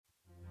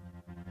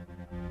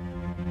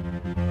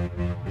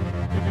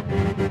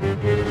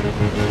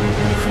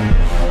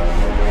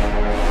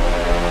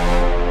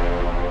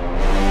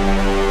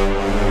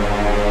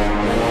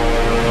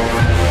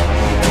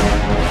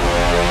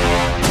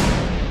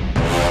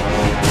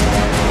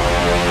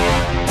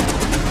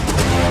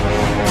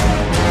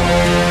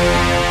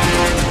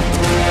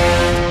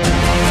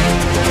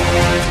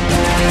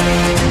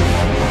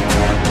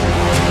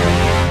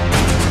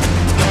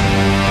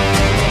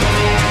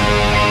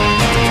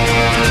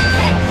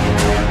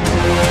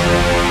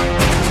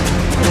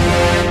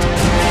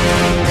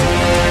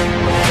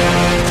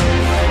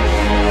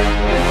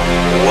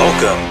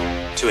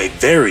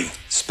very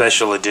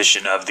special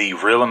edition of the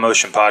Real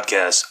Emotion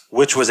Podcast,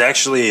 which was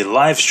actually a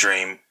live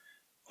stream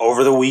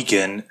over the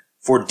weekend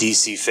for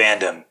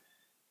DcFandome.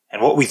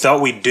 And what we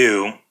thought we'd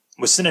do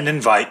was send an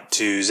invite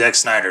to Zack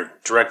Snyder,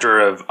 director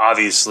of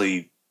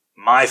obviously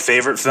my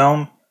favorite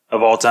film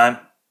of all time,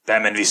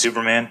 Batman v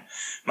Superman,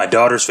 my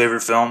daughter's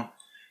favorite film,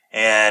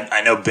 and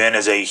I know Ben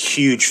is a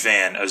huge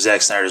fan of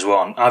Zack Snyder as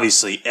well. And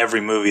obviously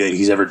every movie that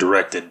he's ever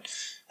directed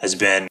has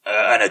been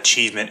an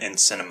achievement in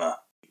cinema.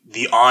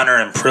 The honor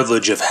and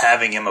privilege of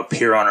having him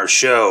appear on our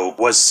show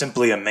was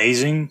simply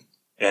amazing.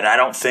 And I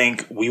don't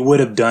think we would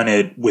have done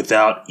it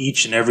without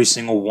each and every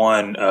single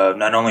one of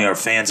not only our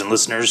fans and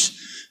listeners,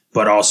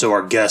 but also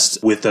our guests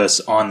with us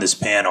on this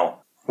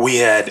panel. We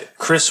had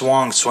Chris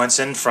Wong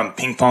Swenson from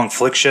Ping Pong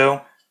Flick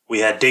Show. We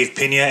had Dave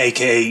Pena,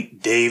 a.k.a.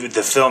 Dave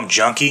the Film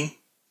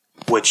Junkie,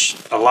 which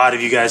a lot of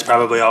you guys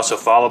probably also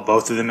follow,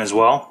 both of them as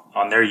well,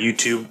 on their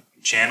YouTube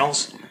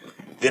channels.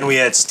 Then we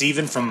had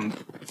Steven from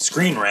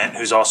Screen Rant,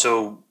 who's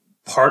also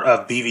part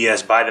of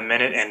BVS by the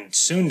Minute and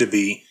soon to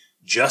be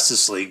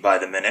Justice League by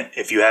the Minute.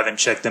 If you haven't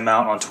checked them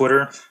out on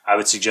Twitter, I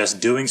would suggest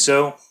doing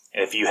so.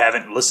 If you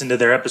haven't listened to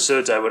their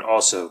episodes, I would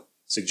also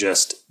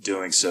suggest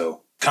doing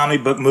so.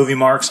 Comic Book Movie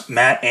Marks,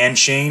 Matt and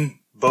Shane,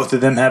 both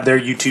of them have their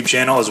YouTube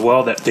channel as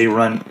well that they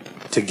run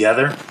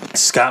together.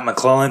 Scott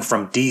McClellan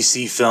from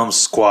DC Films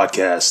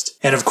Squadcast.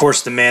 And of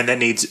course, the man that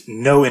needs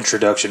no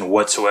introduction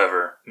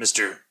whatsoever,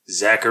 Mr.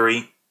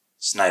 Zachary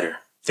Snyder.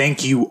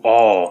 Thank you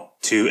all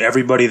to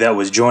everybody that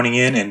was joining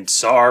in and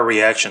saw our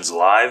reactions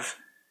live.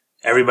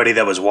 Everybody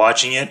that was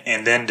watching it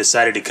and then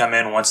decided to come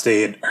in once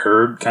they had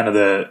heard kind of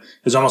it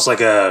was almost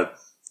like an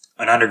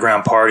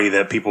underground party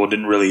that people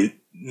didn't really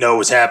know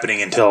was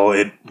happening until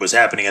it was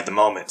happening at the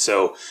moment.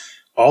 So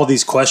all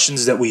these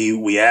questions that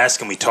we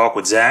ask and we talk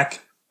with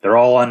Zach, they're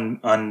all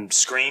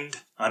unscreened,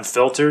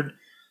 unfiltered,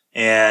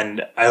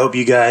 and I hope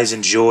you guys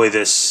enjoy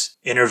this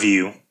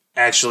interview.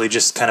 Actually,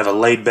 just kind of a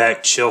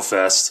laid-back chill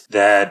fest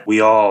that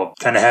we all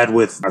kind of had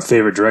with our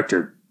favorite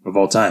director of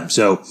all time.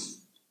 So,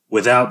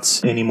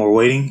 without any more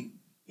waiting,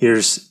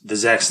 here's the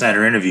Zack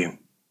Snyder interview.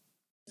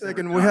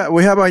 Second, we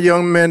have a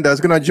young man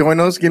that's gonna join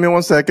us. Give me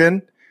 1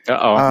 second.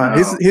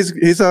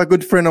 He's a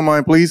good friend of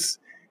mine. Please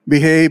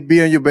behave.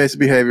 Be on your best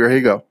behavior. Here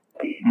you go.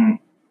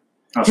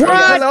 Hello.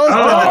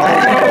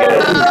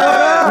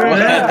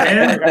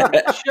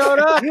 Showed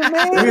up. You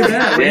made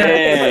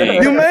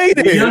it. You made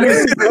it.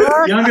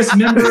 Youngest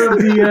member of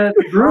the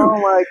group.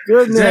 Oh my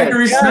goodness.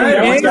 Zachary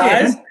Snyder. Hey,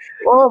 guys.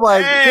 Oh my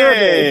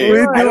goodness.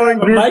 We're doing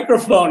A great.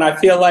 microphone. I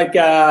feel like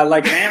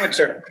an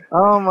amateur.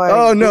 Oh my.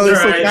 Oh no, It's this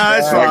all is right.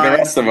 nice. Like the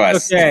rest of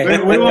us. Okay.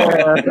 We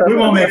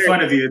won't make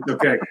fun of you. It's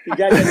okay. You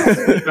guys,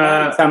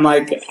 I'm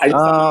like,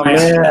 Oh, I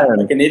man.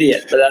 like an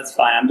idiot, but that's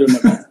fine. I'm doing my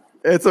best.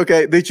 It's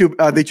okay. Did you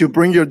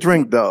bring your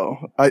drink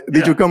though?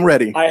 Did you come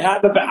ready? I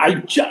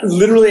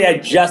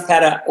just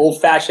had an old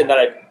fashioned that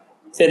I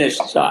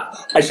finished. So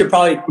I should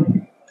probably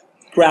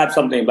grab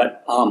something,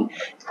 but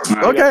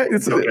Okay,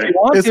 it's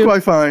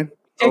quite fine.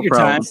 Take your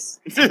time.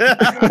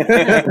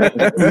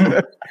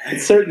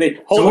 certainly.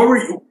 So where were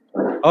you?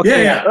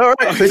 Okay. Yeah. All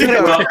right, take it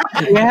out. Well,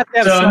 We have to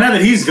have so now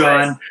that he's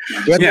gone,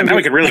 Yeah, now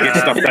we can really get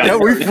stuff done. Yeah,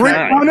 we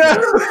freaked on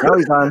that. That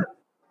was fun.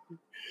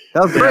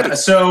 That was great.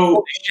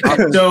 so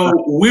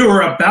we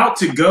were about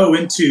to go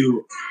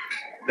into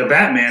the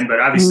Batman, but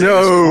obviously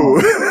No.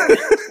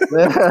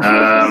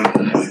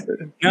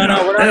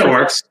 no, that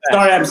works.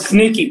 Sorry, I'm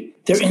sneaky.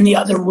 They're in the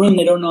other room.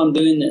 They don't know I'm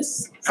doing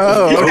this.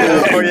 Oh,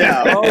 okay. Oh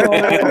yeah.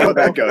 Got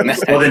that going.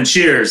 Well, then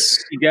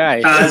cheers. You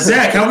guys.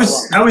 Zach, how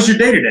was your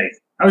day today?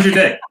 How was your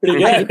day? Pretty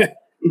good.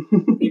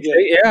 Pretty good.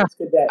 Yeah. It's a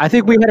good day. I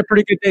think we had a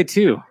pretty good day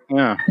too.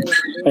 Yeah.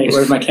 Hey,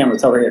 where's my camera?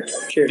 It's over here.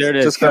 Cheers. There it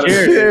is. Just got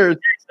Cheers. cheers.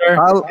 Sir.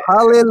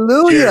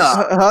 Hallelujah.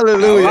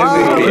 Hallelujah.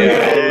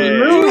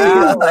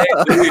 Hallelujah.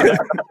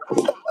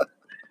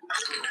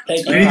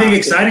 Thank you. Anything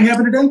exciting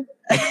happened today?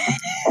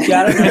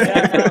 Got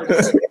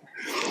it.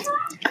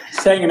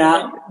 Just hanging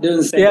out, doing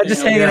the same Yeah, thing.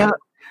 just hanging out.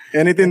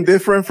 Anything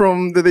different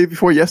from the day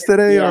before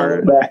yesterday? Yeah,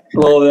 Or? a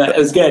little bit. It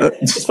was good.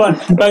 It's fun.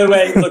 By the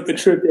way, look, the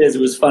truth is,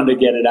 it was fun to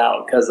get it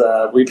out because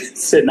we've been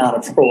sitting on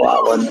it for a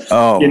while, and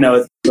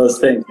those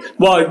things.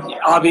 Well,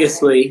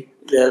 obviously,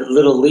 the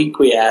little leak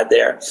we had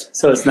there,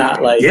 so it's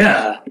not like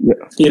we're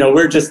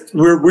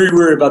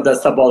worried about that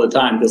stuff all the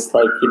time. Just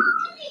like,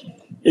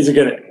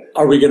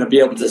 are we gonna be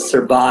able to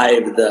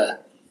survive the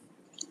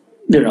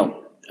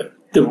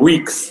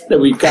weeks that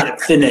we've got it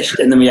finished,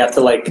 and then we have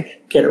to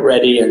like get it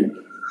ready and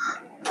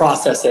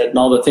process it and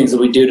all the things that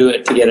we do to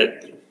it to get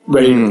it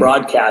ready to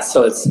broadcast.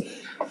 So it's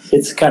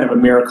kind of a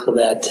miracle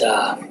that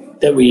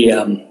we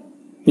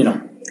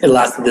it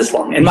lasted this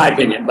long, in my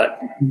opinion. But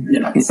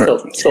it's still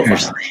fun.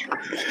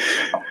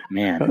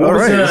 Man. All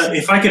right.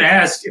 If I could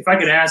ask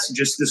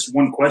just this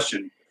one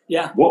question.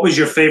 Yeah. What was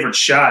your favorite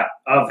shot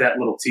of that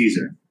little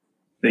teaser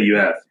that you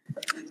have?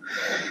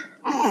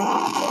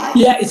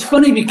 Yeah, it's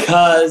funny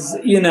because,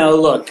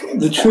 look,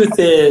 the truth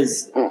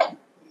is,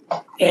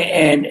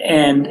 and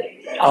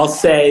I'll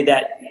say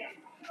that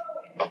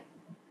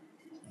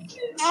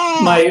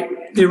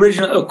the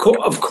original,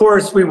 of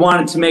course, we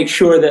wanted to make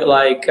sure that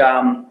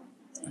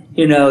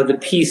the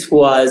piece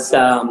was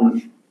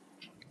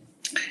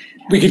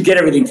we could get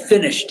everything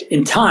finished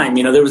in time.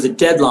 There was a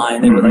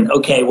deadline. They were like,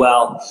 okay,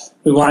 well,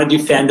 we want to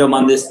do Fandome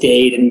on this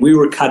date, and we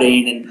were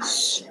cutting, and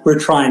we're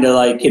trying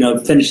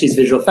to finish these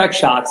visual effects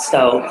shots.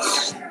 So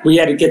we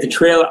had to get the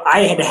trailer. I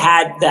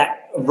had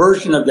that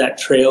version of that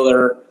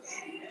trailer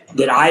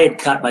that I had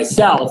cut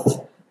myself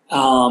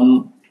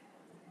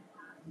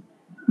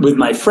with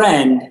my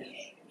friend,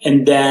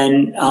 and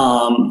then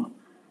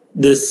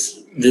this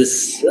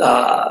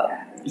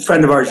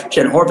friend of ours,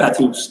 Jen Horvath,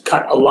 who's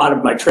cut a lot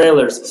of my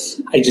trailers,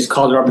 I just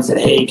called her up and said,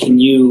 hey, can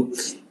you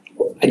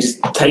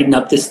just tighten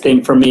up this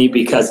thing for me?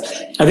 Because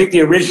I think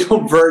the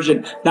original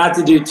version, not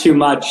to do too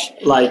much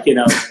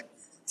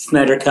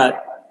Snyder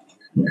Cut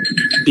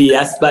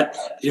BS, but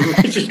the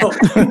original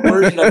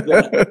version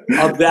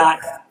of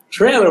that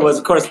trailer was,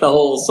 of course, the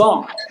whole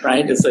song,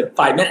 right? It's like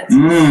 5 minutes.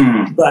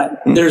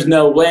 But there's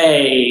no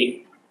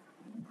way,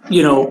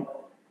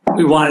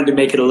 we wanted to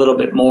make it a little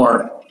bit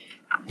more,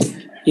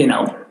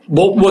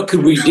 what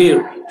could we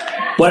do?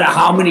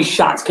 How many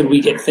shots could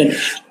we get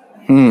finished?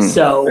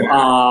 So,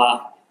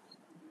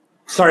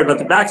 sorry about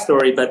the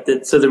backstory, but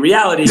the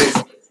reality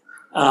is,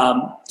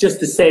 just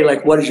to say,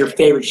 what is your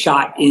favorite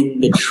shot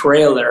in the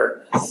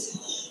trailer?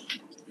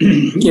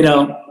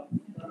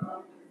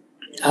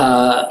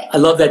 I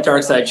love that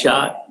dark side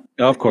shot.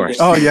 Of course.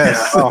 Oh,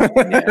 yes.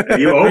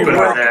 You opened with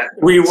that.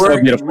 We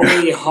worked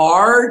really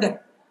hard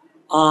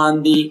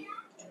on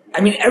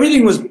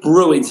everything was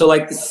brewing. So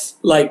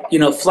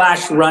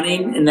Flash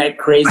running in that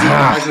crazy,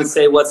 I was going to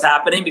say what's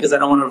happening because I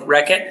don't want to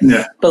wreck it.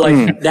 Yeah.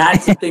 But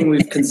that's the thing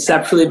we've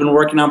conceptually been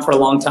working on for a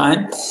long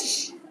time.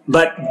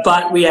 But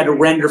we had to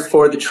render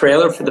for the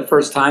trailer for the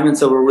first time. And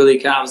so we're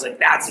really I was like,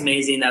 that's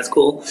amazing. That's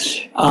cool.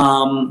 There's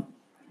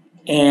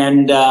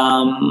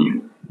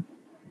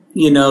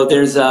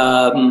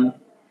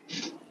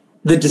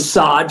the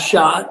Desaad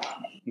shot.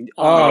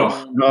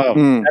 That's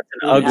an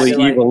ugly,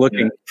 evil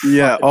looking.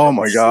 Yeah. Oh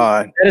my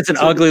God. That is an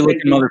ugly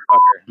looking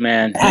motherfucker,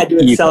 man. I had to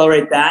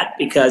accelerate that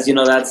because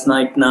that's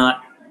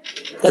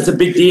that's a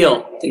big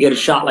deal to get a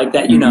shot like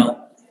that.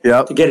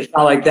 Yep. To get a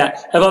shot like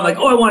that. If I'm like,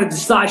 I want a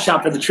Desaad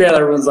shot for the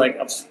trailer, everyone's like,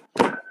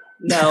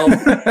 no.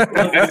 They're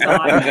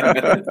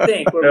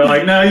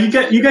like, no, you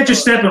got your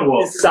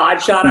Steppenwolf.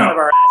 Desaad shot out of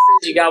our asses.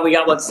 We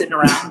got one sitting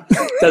around.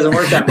 Doesn't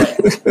work that way.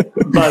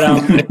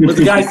 But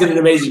the guys did an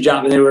amazing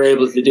job, and they were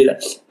able to do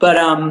that. But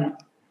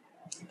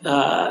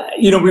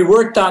we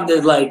worked on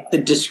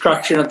the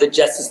destruction of the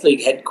Justice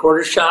League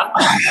headquarters shot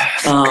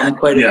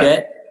quite a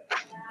bit,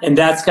 and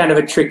that's kind of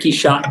a tricky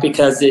shot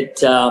because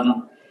there's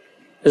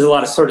a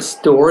lot of sort of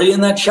story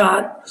in that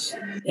shot.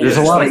 There's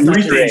a lot of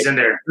three things in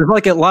there. There's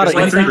a lot of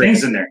three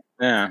things in there.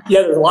 Yeah,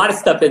 there's a lot of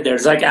stuff in there.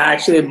 It's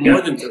actually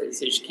more than three,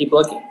 so you should keep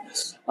looking.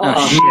 Well,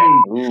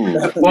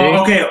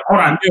 okay, hold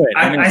on.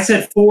 I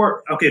said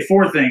four. Okay,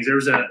 four things. There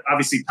was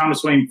obviously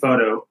Thomas Wayne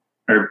photo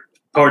or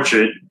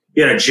portrait.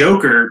 You had a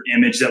Joker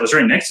image that was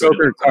right next to it.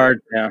 Joker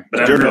card, yeah.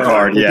 Joker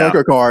card, yeah.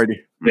 Joker card.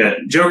 Yeah,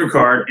 Joker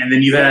card, and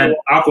then you had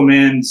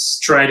Aquaman's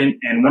trident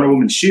and Wonder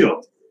Woman's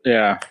shield.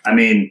 Yeah. I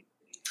mean,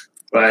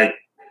 I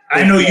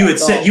know you had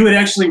said you had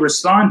actually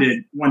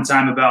responded one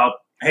time about,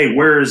 hey,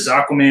 where's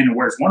Aquaman and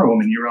where's Wonder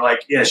Woman? You were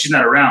like, yeah, she's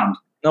not around.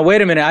 No,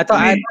 wait a minute. I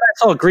thought I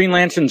saw Green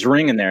Lantern's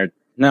ring in there.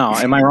 No,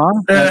 am I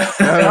wrong?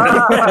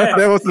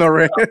 There was no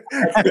ring.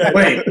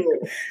 Wait.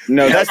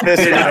 No, that's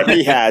this guy.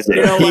 He has it.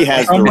 He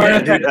has the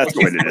ring. That's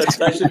what it is.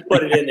 Let's just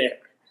put it in there.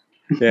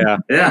 Yeah.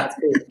 Yeah.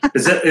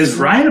 Is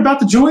Ryan about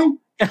to join?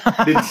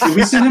 Did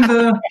we send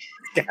him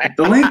the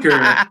link or no?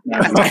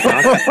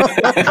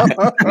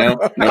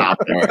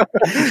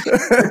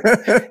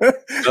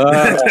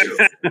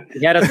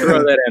 You had to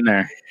throw that in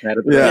there.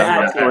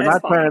 We're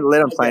not trying to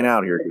let him sign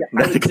out here.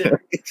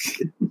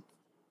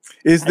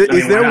 Is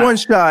there one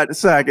shot,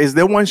 Zack? Is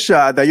there one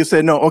shot that you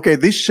say, no, okay,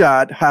 this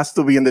shot has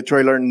to be in the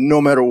trailer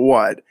no matter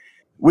what?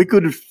 We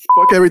could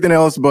fuck everything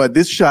else, but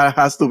this shot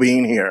has to be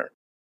in here.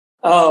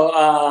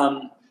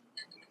 Oh,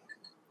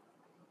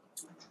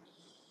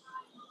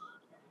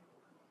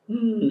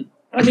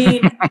 I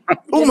mean,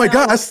 oh my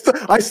God, I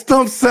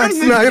stumped Zack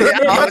Snyder.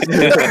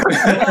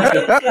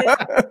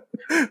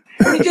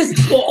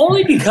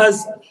 Only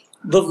because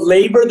the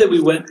labor that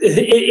we went,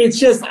 it's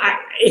just,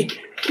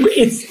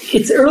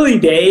 it's early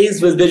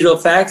days with visual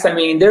effects. I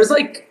mean, there's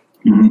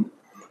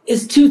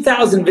it's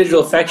 2,000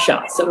 visual effects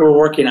shots that we're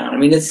working on. I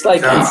mean, it's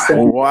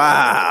insane.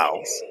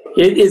 Wow.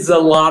 It is a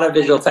lot of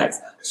visual effects.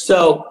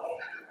 So,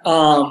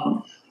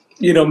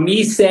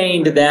 me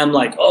saying to them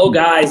oh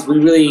guys,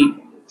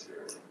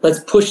 let's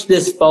push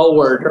this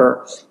forward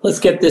or let's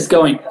get this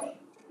going.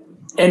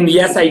 And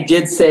yes, I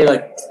did say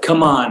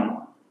come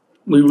on,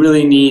 we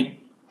really need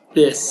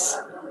this.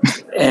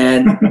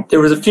 And there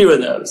was a few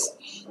of those.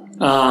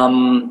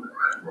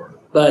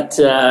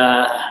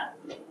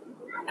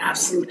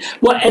 Absolutely.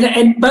 Well,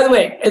 and by the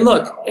way, and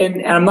look,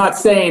 and I'm not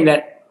saying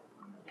that,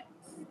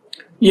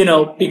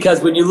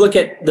 because when you look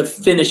at the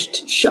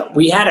finished shot,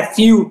 we had a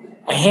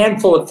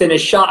handful of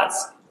finished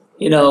shots,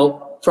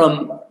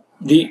 from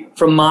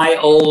my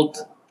old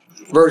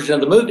version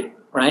of the movie.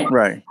 right?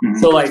 Right. Mm-hmm.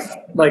 So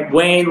like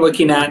Wayne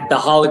looking at the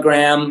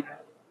hologram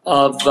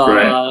of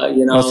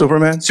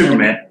Superman.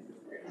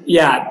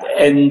 Yeah,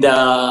 and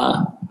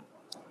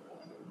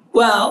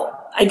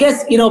I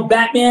guess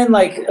Batman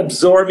like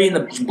absorbing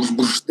the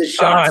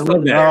shots. I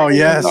love that. Oh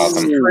yes,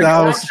 Awesome.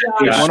 that was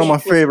one of my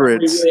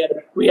favorites.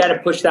 We had to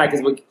push that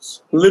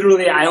because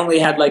literally I only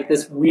had like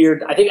this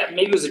weird. I think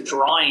maybe it was a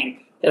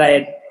drawing that I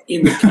had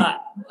in the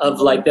cut of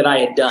like that I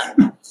had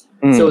done.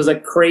 So it was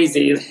like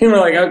crazy. We were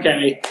like,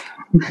 okay,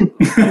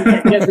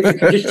 I guess we could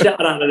get a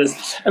shot out of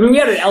this. I mean, we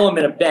had an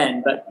element of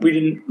Ben, but we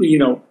didn't,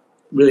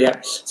 really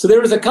have. So there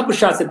was a couple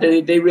shots that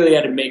they really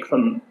had to make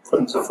from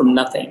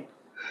nothing.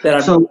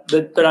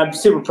 But I'm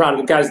super proud of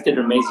the guys. Did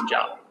an amazing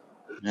job.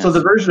 So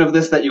the version of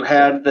this that you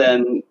had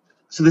then,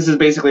 so this is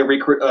basically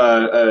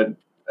a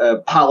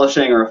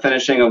polishing or a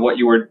finishing of what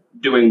you were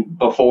doing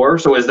before.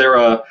 So is there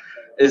a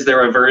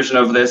version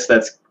of this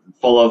that's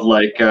full of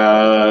like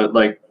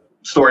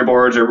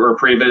storyboards or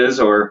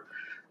previs, or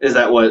is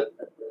that what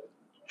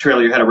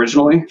trailer you had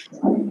originally?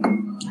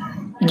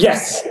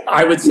 Yes,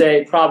 I would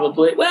say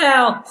probably.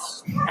 Well,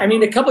 I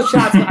mean, a couple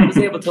shots I was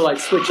able to like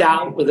switch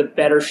out with a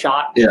better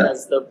shot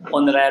because the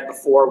one that I had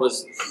before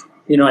was,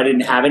 I didn't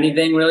have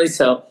anything really.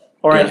 So,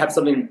 or I'd have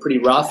something pretty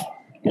rough,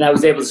 and I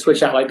was able to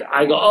switch out. Like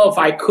I go, if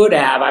I could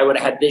have, I would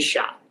have had this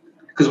shot.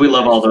 Because we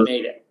love all those.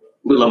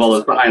 We love all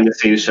those behind the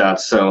scenes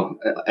shots. So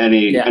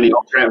any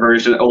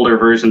older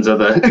versions of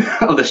the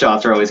of the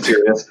shots are always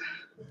curious.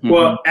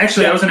 Well,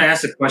 actually, I was going to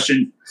ask a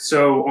question.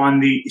 So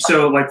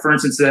like for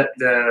instance,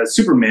 the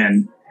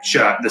Superman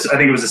shot. I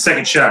think it was the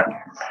second shot,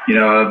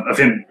 of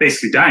him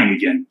basically dying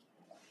again.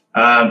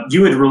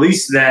 You had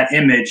released that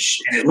image,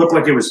 and it looked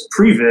like it was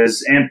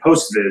previs and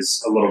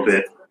post-vis a little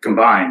bit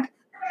combined.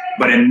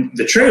 But in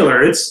the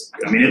trailer, it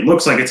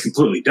looks like it's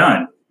completely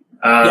done.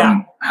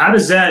 How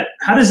does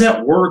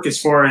that work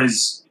as far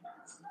as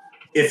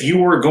if you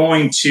were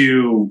going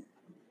to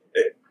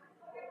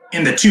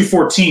in the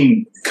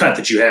 214 cut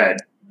that you had?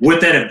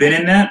 Would that have been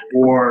in that,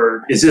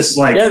 or is this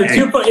like? Yeah,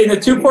 in the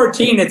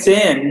 214 it's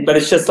in, but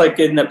it's just like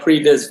in the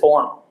previs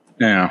form.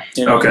 Yeah.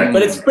 Okay.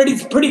 But it's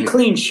pretty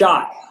clean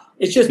shot.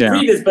 It's just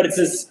previs, but it's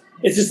a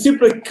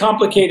super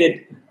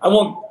complicated. I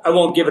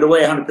won't give it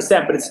away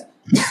 100%, but it's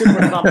super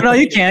complicated. No,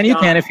 you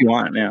can if you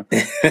want. Yeah.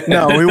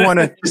 No, we want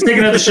to just take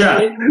another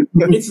shot.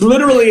 It's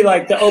literally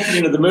like the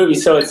opening of the movie,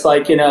 so it's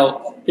like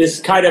this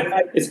kind of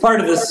it's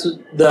part of this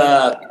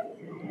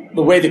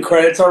the way the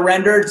credits are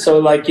rendered. So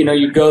like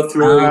you go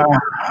through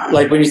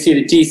like when you see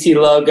the DC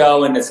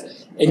logo and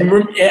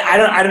I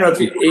don't know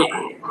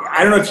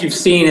if you've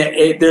seen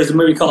it. There's a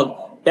movie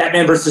called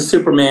Batman versus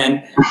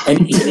Superman,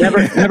 and you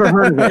never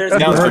heard of it.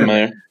 Sounds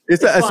familiar.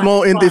 It's a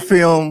small indie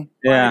film.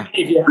 Yeah,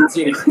 if you haven't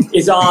seen it,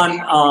 it's on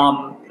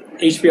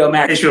HBO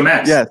Max. HBO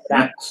Max. Yes.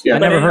 I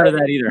never heard of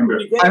that either.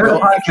 I heard a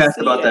podcast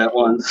about that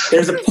once.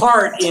 There's a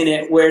part in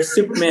it where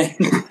Superman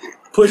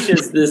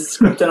pushes this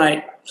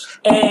kryptonite,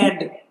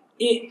 and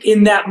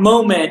in that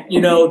moment,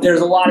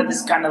 there's a lot of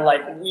this kind of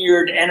like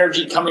weird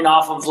energy coming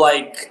off of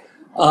like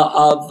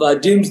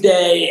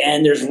Doomsday,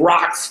 and there's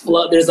rocks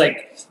float. There's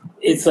like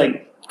it's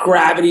like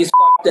gravity's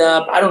fucked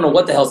up. I don't know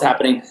what the hell's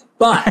happening,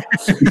 but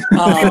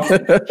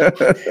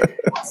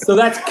so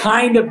that's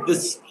kind of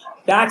this.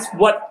 That's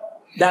what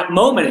that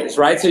moment is,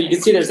 right? So you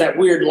can see there's that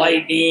weird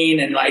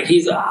lightning, and like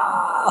he's so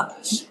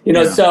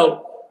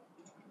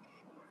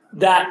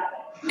that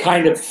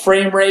kind of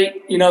frame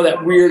rate,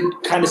 that weird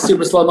kind of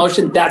super slow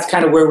motion, that's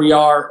kind of where we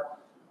are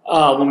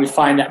when we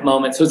find that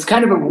moment. So it's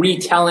kind of a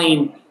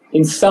retelling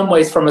in some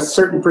ways from a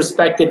certain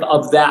perspective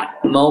of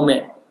that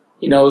moment.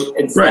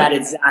 It's that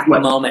exact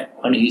moment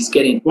when he's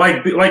getting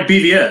like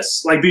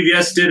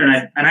BVS did,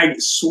 and I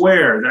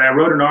swear that I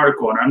wrote an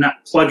article, and I'm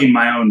not plugging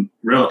my own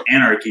real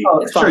anarchy. Oh,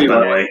 it's fine, by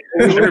the way.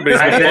 Everybody's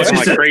like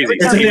crazy.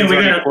 It's a thing we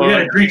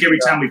gotta drink every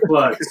time we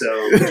plug.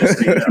 So just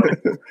so you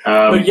know.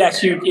 But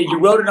yes, you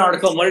wrote an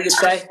article, and what did it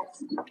say?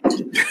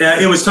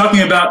 It was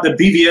talking about the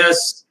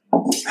BVS,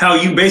 how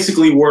you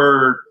basically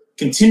were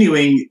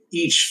continuing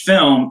each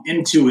film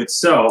into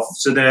itself,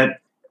 so that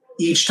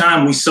each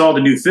time we saw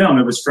the new film,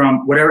 it was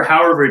from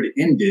however it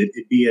ended,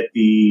 it'd be at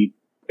the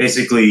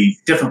basically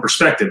different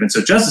perspective. And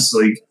so Justice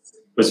League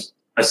was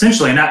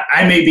essentially, and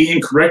I may be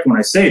incorrect when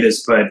I say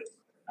this, but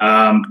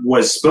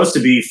was supposed to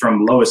be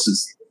from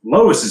Lois's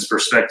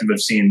perspective of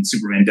seeing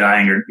Superman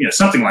dying, or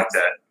something like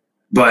that.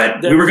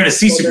 But we were going to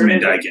see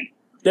Superman die again.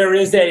 There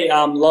is a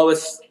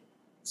Lois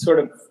sort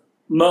of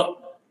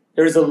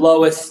there is a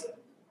Lois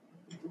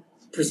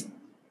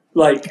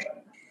like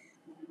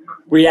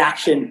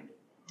reaction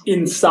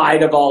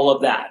inside of all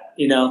of that,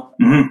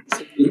 Mm-hmm.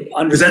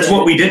 Because that's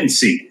what we didn't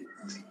see.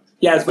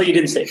 Yeah, that's what you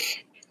didn't see.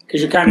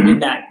 Because you're kind of in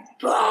that.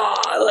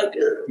 I like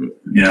it.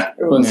 Yeah.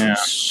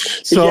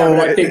 So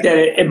but I think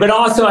that but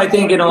also I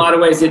think in a lot of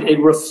ways it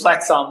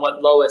reflects on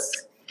what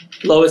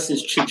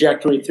Lois's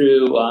trajectory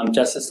through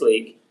Justice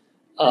League,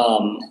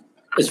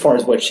 as far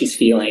as what she's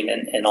feeling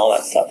and all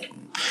that stuff.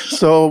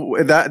 So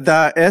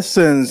that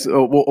essence,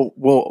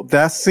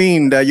 that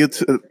scene that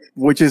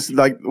which is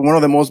like one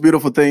of the most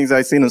beautiful things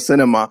I've seen in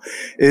cinema,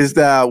 is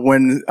that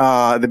when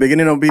the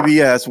beginning of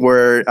BVS,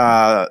 where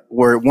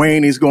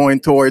Wayne is going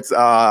towards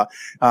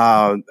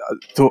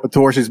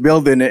towards his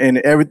building,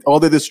 and all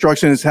the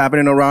destruction is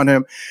happening around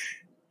him.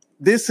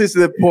 This is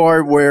the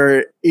part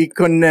where it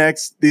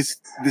connects these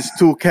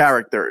two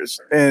characters,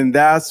 and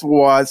that's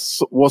what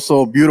was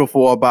so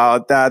beautiful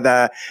about that.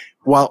 That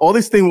while all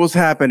this thing was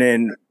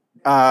happening,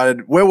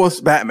 where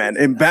was Batman?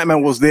 And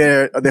Batman was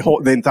there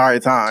the entire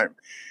time.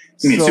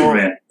 You mean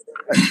Superman?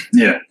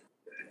 Yeah.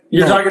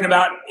 You're talking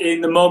about in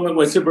the moment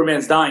when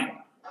Superman's dying.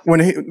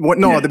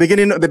 The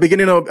beginning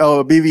of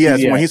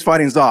BVS when he's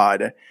fighting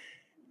Zod.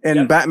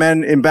 And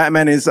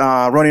Batman is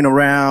running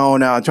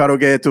around, trying to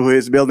get to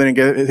his building and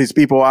get his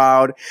people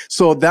out.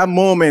 So that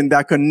moment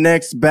that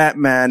connects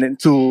Batman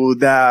to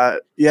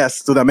the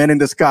Man in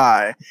the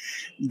Sky,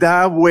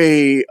 that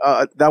way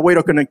of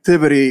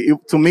connectivity,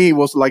 to me,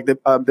 was like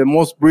the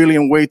most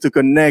brilliant way to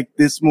connect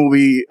this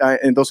movie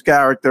and those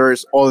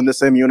characters all in the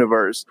same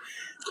universe.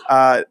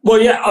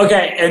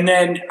 Okay. And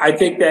then I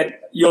think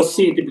that you'll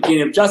see at the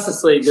beginning of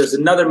Justice League, there's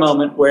another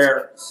moment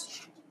where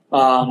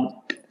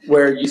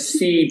you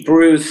see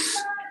Bruce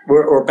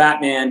or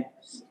Batman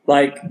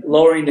like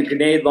lowering the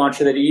grenade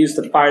launcher that he used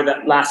to fire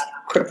that last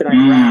kryptonite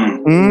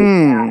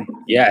round.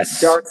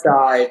 Yes.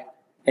 Darkseid,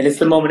 and it's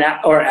the moment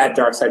at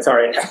Darkseid.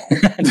 Sorry.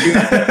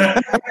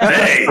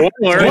 Hey,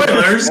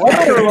 spoilers!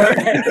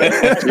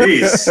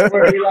 Jeez.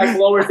 Where he like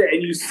lowers it,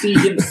 and you see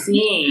him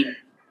seeing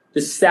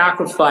the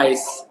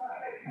sacrifice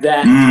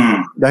that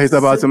he's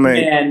about to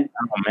make. Oh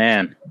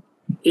man,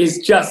 is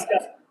just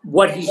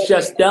what he's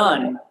just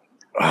done.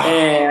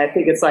 And I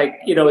think it's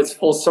like, it's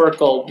full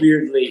circle,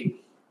 weirdly,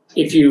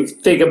 if you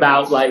think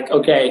about like,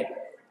 okay,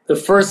 the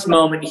first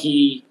moment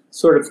he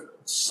sort of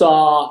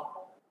saw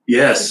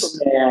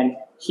Superman,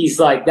 he's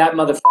like, that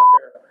motherfucker.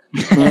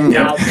 And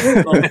now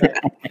this moment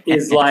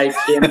is like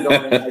him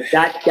going, like,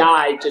 that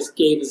guy just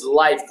gave his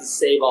life to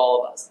save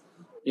all of us.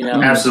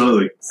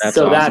 Absolutely. That's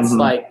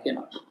like,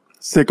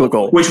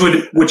 cyclical. Which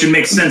would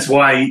make sense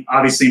why,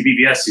 obviously, in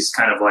BVS, he's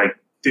kind of like,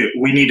 dude,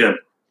 we need to.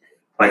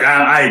 Like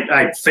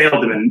I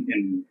failed him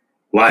in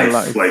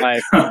life.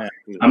 Like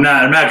I'm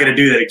not going to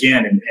do that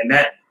again. And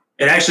that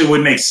it actually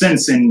would make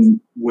sense, and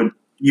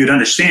you'd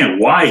understand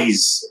why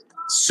he's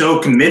so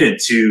committed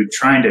to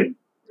trying to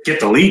get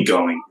the league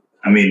going.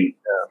 I mean,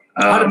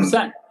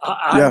 100%.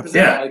 100%.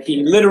 Yeah. Like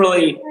he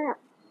literally,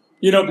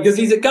 because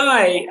he's a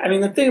guy. I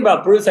mean, the thing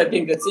about Bruce, I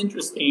think that's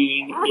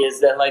interesting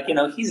is that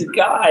he's a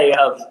guy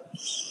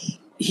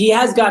he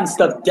has gotten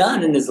stuff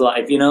done in his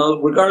life.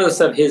 Regardless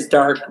of his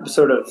dark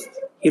sort of.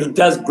 He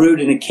does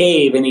brood in a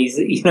cave, and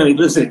he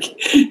lives in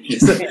he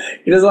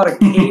does a lot of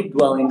cave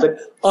dwelling. But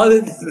other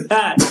than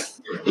that,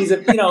 he's a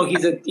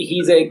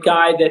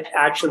guy that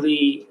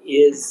actually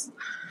is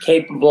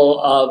capable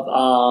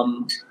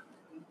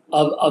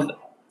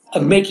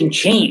of making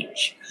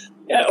change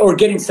or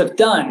getting stuff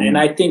done. And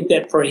I think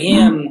that for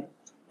him,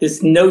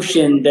 this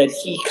notion that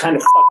he kind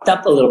of fucked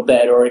up a little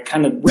bit or it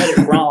kind of read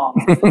it wrong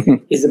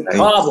is a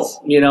problem,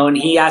 and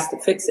he has to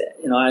fix it.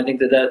 I think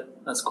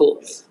that's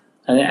cool.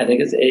 I think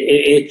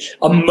it's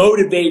a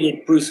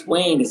motivated Bruce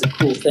Wayne is a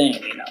cool thing,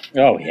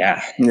 Oh yeah.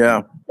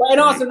 And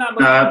also not,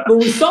 but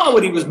we saw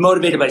what he was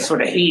motivated by,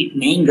 sort of hate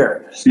and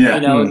anger. Yeah.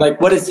 Like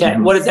what is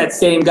that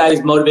same guy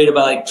who's motivated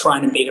by like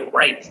trying to make it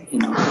right?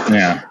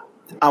 Yeah.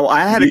 Oh,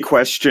 I had a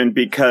question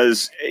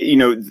because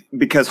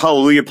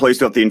Hallelujah plays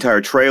throughout the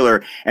entire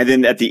trailer, and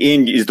then at the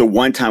end is the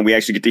one time we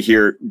actually get to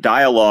hear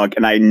dialogue.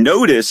 And I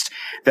noticed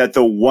that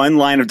the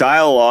line of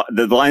dialogue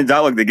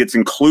that gets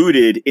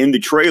included in the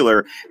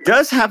trailer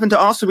does happen to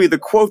also be the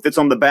quote that's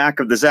on the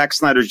back of the Zack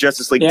Snyder's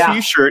Justice League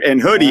T-shirt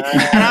and hoodie.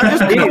 And I'm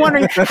just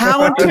wondering,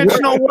 how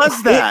intentional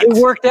was that? It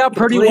worked out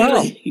pretty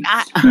well.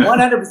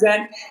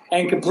 100%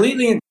 and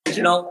completely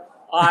intentional.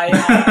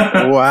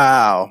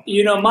 Wow.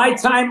 My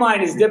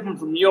timeline is different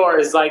from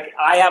yours. Like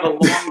I have a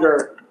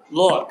longer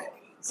look.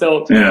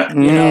 So,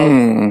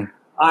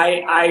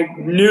 I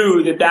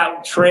knew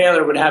that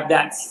trailer would have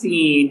that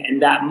scene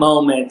and that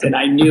moment. And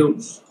I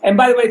knew, and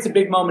by the way, it's a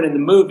big moment in the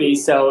movie.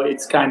 So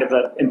it's kind of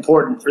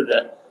important for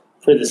the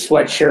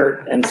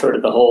sweatshirt and sort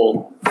of the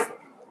whole,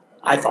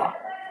 I thought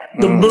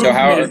the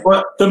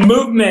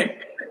movement,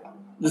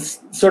 the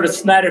sort of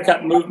Snyder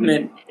Cut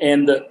movement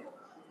and the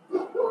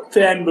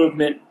fan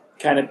movement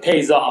kind of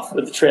pays off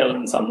with the trailer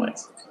in some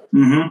ways.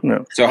 Mm-hmm.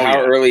 No. So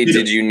how early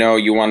did you know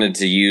you wanted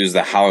to use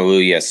the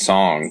Hallelujah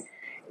song?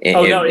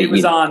 It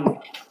was on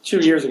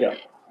 2 years ago.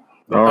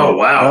 Oh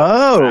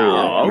wow.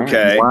 Oh,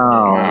 okay.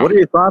 Wow. What are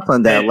your thoughts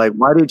on that? Like,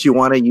 why did you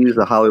want to use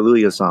the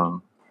Hallelujah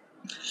song?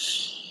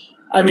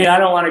 I mean, I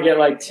don't want to get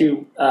like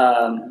too.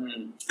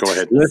 Go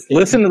ahead.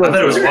 Listen to the. I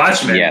thought it was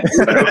Watchmen. Yeah.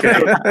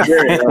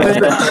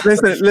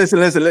 Listen.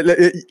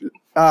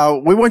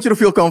 We want you to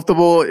feel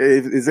comfortable.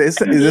 Is this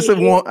a it's a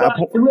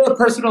real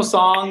personal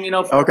song,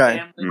 for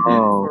family. For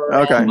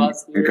all of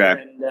us here.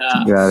 Okay.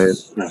 And, Got it.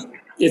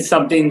 It's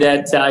something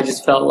that I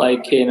just felt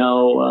like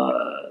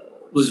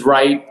was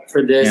right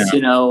for this.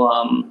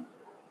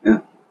 Yeah.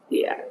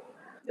 Yeah.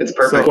 It's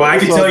perfect. Well, I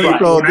can tell you,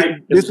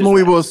 this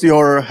movie was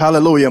your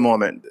hallelujah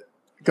moment.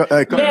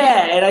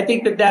 Yeah, and I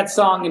think that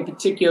song in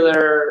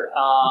particular,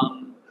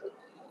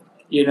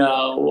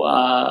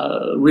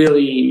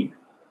 really,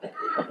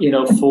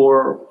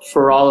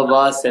 for all of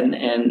us, and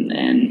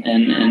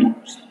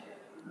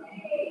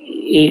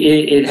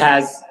it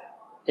has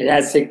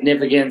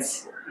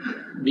significance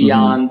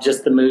beyond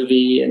just the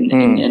movie, and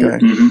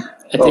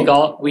I think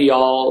we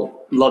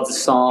all love the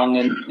song,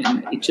 and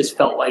it just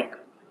felt like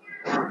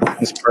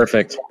it's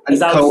perfect.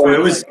 As I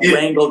was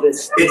wrangle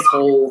this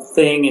whole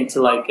thing into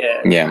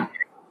the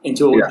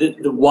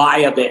why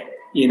of it,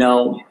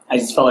 I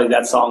just felt like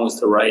that song was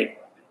the right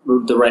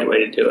way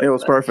to do it. It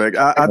was perfect.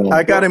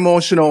 I got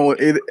emotional.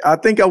 I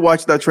think I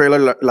watched that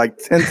trailer like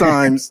 10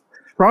 times,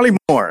 probably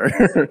more,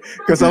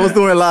 because I was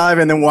doing it live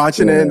and then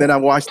watching it, and then I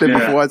watched it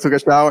before I took a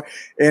shower,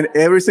 and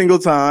every single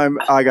time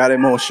I got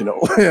emotional.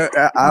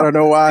 I don't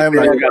know why. I'm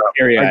like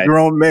a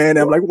grown man.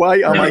 I'm like, why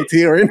am I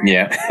tearing?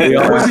 Yeah,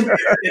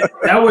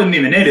 that wasn't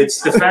even it.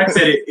 It's the fact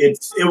that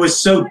it was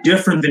so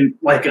different than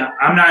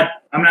I'm not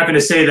going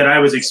to say that I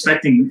was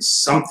expecting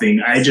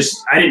something. I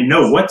didn't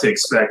know what to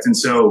expect, and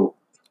so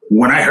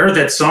when I heard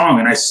that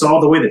song and I saw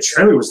the way the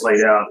trailer was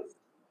laid out,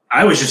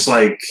 I was just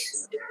like.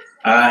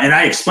 And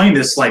I explained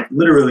this like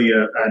literally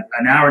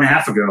an hour and a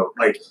half ago.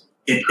 Like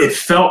it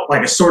felt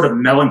like a sort of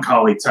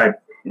melancholy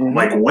type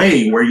like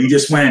way where you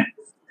just went,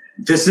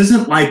 this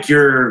isn't like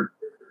your,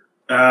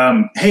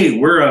 hey,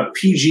 we're a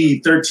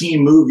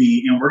PG-13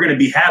 movie and we're going to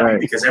be happy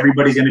because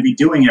everybody's going to be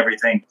doing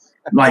everything.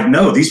 Like,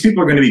 no, these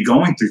people are going to be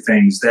going through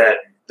things that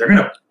they're going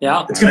to,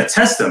 it's going to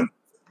test them.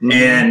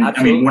 And Absolutely.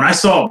 I mean, when I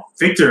saw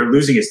Victor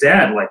losing his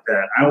dad like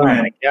that, I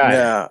went,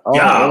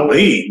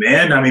 golly,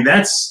 man. I mean,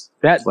 that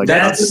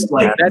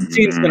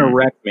scene's gonna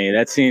wreck me.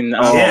 That scene,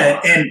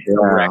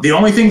 the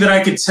only thing that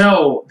I could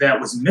tell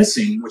that was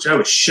missing, which I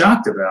was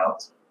shocked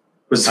about,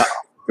 was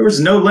there was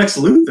no Lex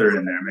Luthor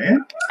in there,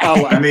 man.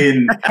 I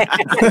mean,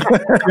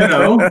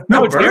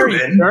 no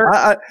bourbon,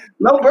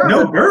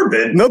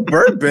 no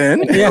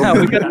bourbon. Yeah,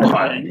 we got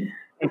one.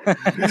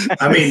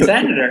 I mean,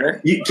 Senator,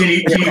 can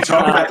you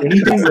talk about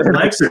anything with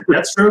Lex or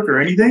Deathstroke or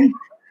anything?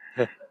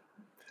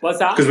 What's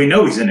that? Because we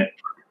know he's in it.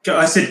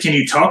 I said, can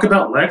you talk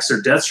about Lex or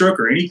Deathstroke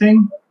or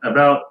anything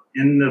about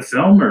in the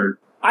film? Or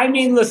I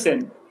mean,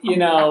 listen,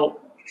 the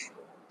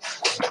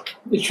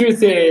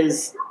truth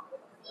is,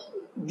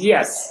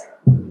 yes,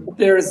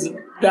 there's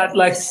that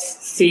Lex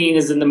scene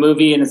is in the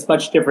movie, and it's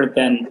much different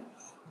than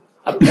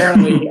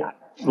apparently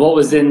what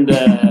was in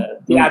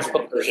the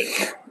theatrical version.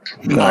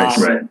 Nice,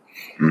 right?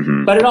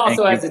 But it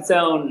also has its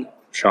own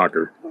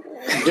shocker.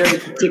 Very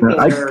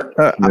particular.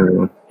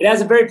 It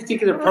has a very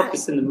particular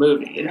purpose in the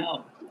movie,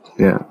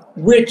 Yeah.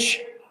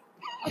 Which,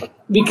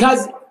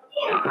 because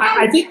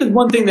I think the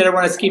one thing that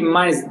everyone has to keep in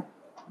mind is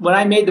when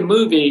I made the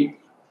movie,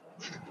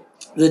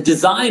 the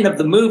design of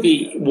the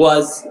movie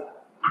was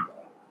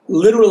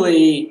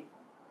literally,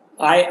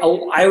 I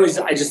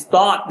just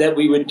thought that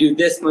we would do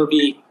this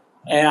movie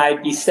and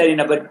I'd be setting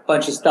up a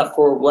bunch of stuff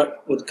for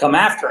what would come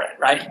after it,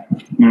 right?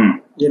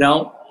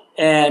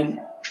 And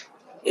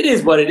it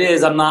is what it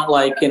is. I'm not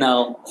like,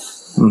 I'm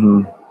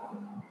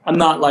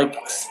not like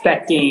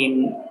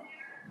expecting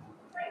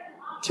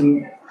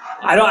to.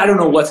 I don't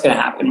know what's going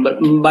to happen,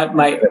 but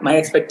my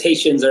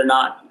expectations are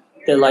not.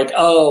 They're like,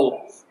 oh,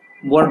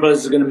 Warner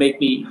Brothers is going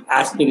to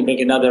ask me to make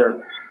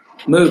another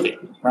movie,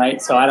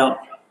 right? So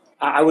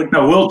I would.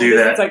 No, we'll do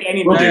that. It's like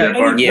any. We'll do that,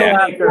 Bart.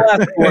 Yeah.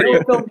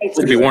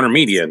 It'll be Warner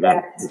Media.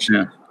 That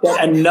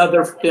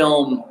another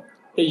film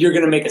that you're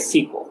going to make a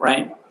sequel,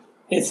 right?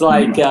 It's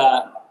like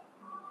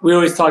we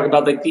always talk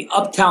about like the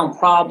Uptown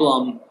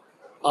problem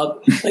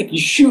of like you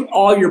shoot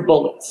all your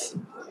bullets.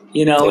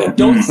 And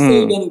don't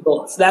save any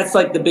bullets. That's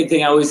like the big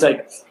thing. I always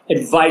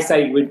advice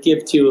I would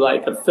give to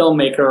like a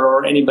filmmaker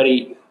or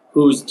anybody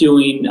who's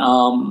doing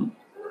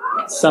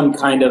some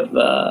kind of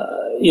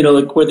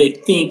like where they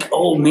think,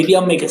 oh, maybe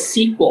I'll make a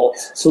sequel.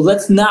 So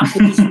let's not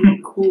put this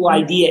really cool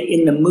idea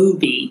in the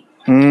movie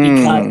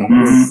because I'm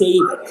gonna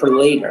save it for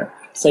later.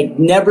 It's like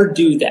never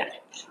do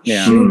that.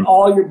 Yeah. Shoot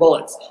all your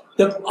bullets.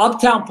 The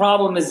Uptown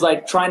problem is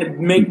like trying to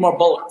make more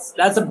bullets.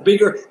 That's a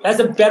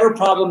better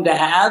problem to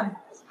have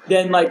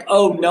than like,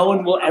 oh, no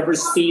one will ever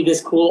see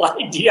this cool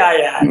idea I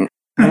had.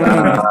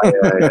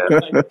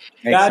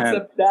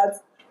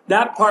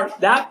 That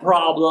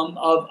problem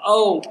of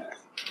oh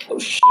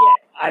shit,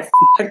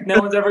 no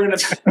one's ever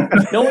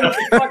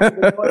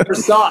ever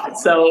saw it.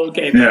 So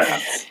okay,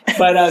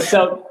 but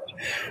so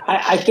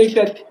I think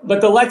that,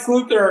 but the Lex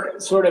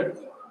Luthor sort of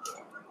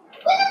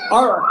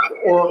arc,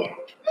 or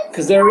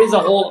because there is a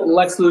whole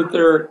Lex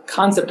Luthor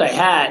concept I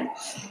had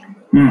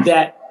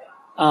that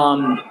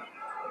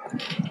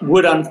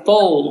would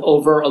unfold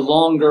over a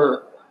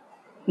longer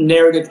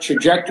narrative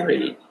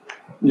trajectory.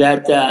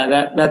 That's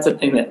a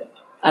thing that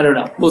I don't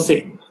know. We'll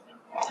see.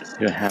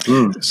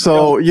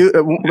 So you,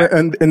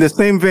 in the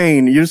same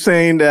vein, you're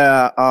saying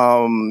that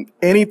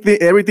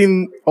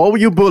everything, all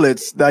your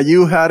bullets that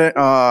you had,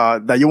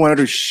 that you wanted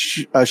to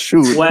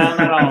shoot. Well,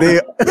 no.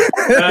 There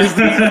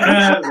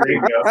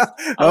you go.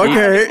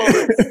 Okay.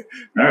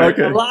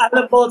 Okay. A lot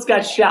of the bullets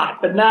got shot,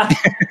 but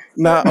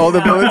not all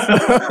the bullets.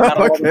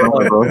 Okay.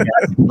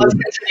 Let's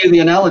continue the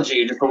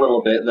analogy just a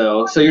little bit,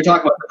 though. So you're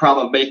talking about the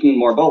problem of making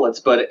more bullets,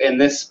 but in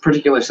this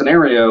particular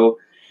scenario,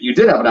 you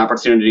did have an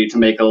opportunity to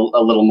make a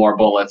little more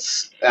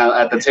bullets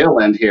at the tail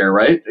end here,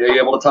 right? Are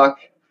you able to talk?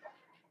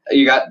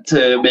 You got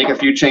to make a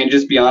few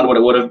changes beyond what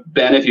it would have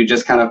been if you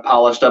just kind of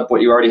polished up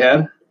what you already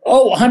had?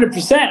 Oh,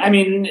 100%. I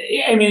mean,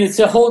 it's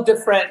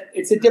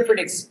a different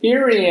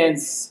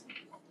experience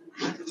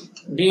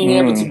being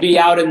able to be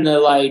out in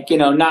the,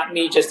 not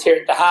me just here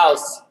at the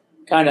house,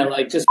 kind of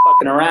like just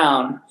fucking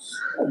around,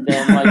 and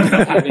then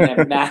having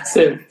a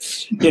massive,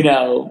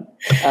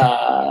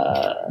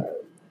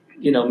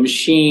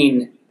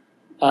 machine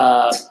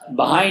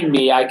behind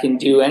me. I can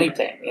do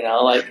anything,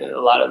 like a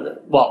lot of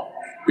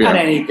not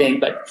anything,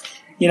 but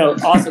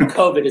also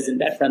COVID isn't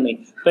that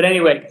friendly. But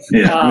anyway,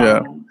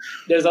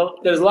 there's a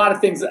lot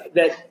of things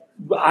that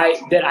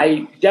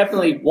I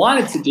definitely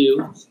wanted to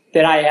do,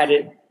 that I had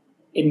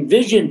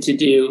envisioned to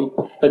do,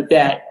 but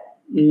that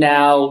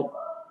now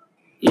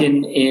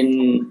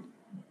in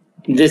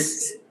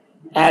this,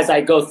 as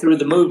I go through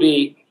the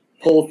movie,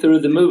 pull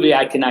through the movie,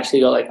 I can actually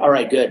go like, all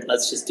right, good,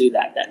 let's just do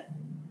that then.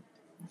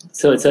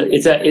 So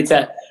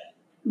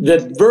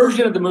the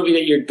version of the movie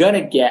that you're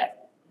gonna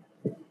get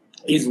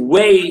is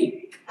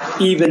way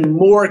even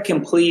more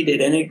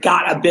completed, and it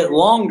got a bit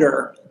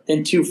longer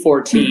than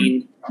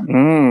 214.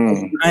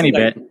 Tiny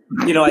bit.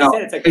 I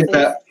said it's like is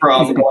that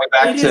from going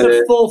back it to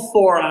is a full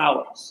 4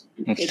 hours.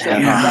 It's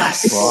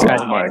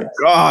oh my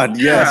God!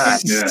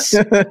 Yes.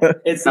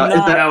 It's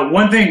not.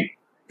 One thing.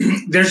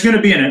 There's going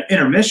to be an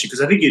intermission, because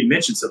I think you'd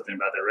mentioned something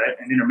about that, right?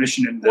 An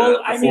intermission in the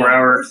 4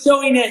 hour. We're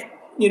showing it,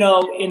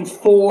 in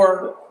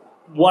 4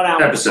 1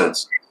 hour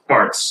episodes,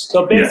 parts.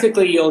 So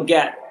basically, you'll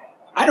get.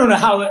 I don't know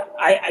how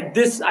I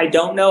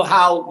don't know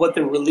what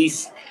the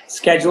release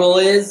schedule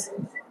is.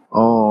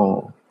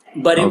 Oh.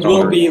 But it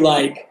will be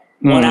like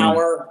 1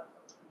 hour,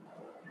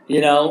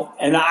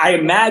 and I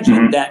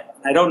imagine that,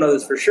 I don't know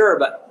this for sure,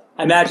 but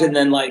I imagine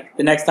then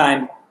the next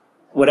time,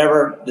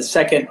 whatever the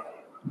second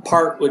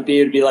part would be,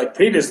 it'd be like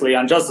previously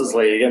on Justice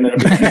League, and then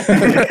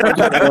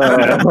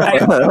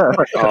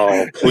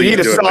we need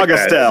a saga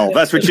style.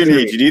 That's what you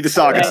need. You need the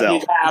saga style.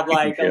 You'd have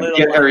a little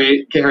get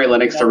Harry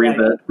Lennox to read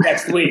that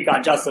next week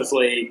on Justice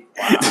League.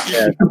 Wow.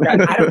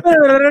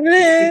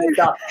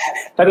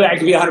 By the way, I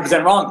could be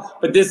 100% wrong,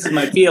 but this is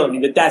my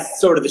feeling that's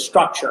sort of the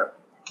structure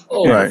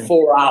over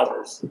 4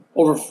 hours,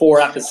 over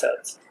 4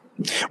 episodes.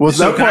 Was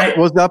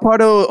that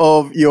part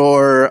of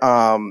your?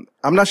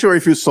 I'm not sure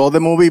if you saw the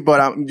movie,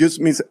 but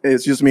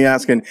it's just me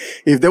asking.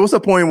 If there was a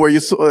point where you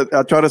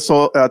try to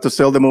sell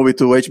the movie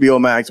to HBO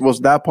Max,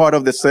 was that part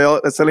of the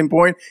selling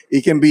point?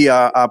 It can be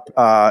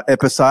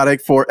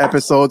episodic, 4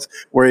 episodes,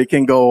 where it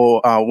can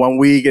go 1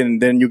 week,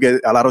 and then you get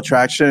a lot of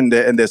traction,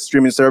 and the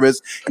streaming service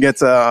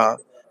gets.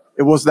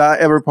 Was that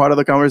ever part of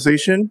the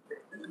conversation?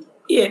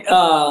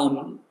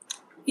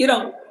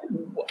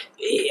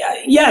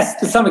 Yes,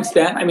 to some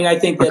extent. I mean, I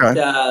think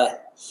that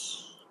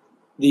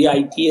the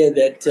idea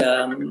that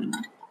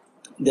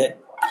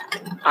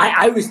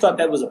I always thought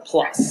that was a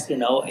plus,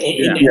 and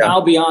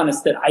I'll be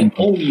honest that I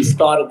always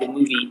thought of the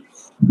movie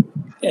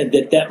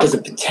that was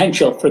a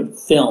potential for the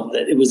film,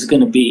 that it was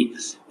going to be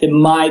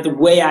the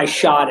way I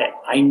shot it.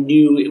 I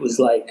knew it was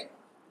like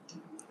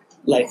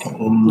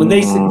when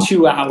they said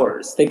 2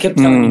 hours, they kept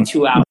telling me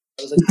 2 hours.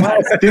 I was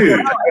like, dude,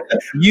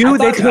 they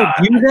told you that?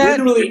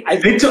 I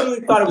literally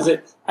thought it was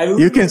it.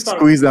 You can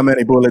squeeze that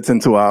many bullets in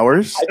 2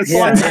 hours.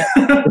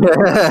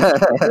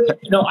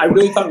 No, I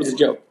really thought it was a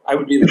joke. I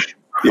would be like,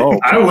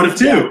 I would have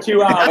too. Yeah,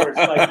 2 hours.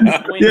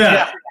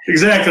 Yeah,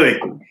 exactly.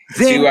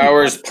 2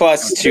 hours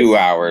plus 2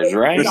 hours,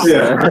 right?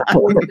 Yeah.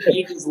 40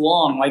 pages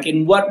long. Like,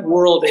 in what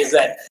world is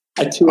that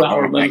a 2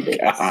 hour movie?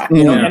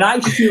 And I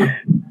shoot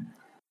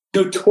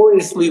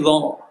notoriously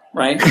long.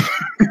 Right?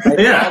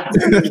 Yeah.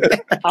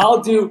 I'll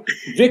do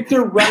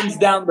Victor runs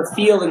down the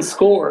field and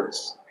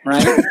scores.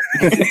 Right?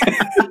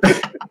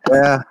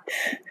 Yeah.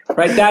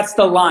 Right? That's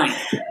the line.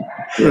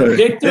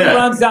 Victor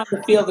runs down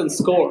the field and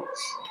scores.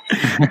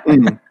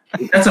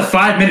 That's a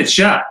 5-minute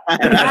shot,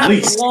 at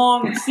least. A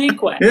long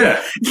sequence. Yeah.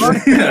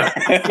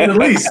 At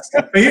least.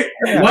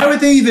 Why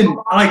would they even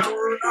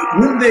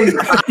wouldn't they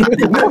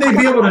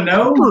be able to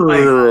know?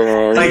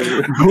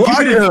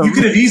 You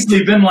could have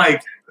easily been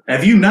like,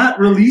 have you not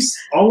released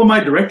all of my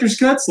director's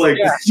cuts?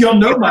 Y'all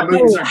know my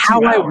movies are how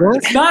I work.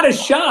 It's not a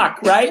shock,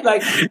 right?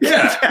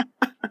 Yeah.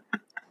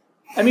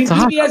 I mean,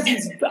 PBS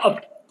is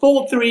a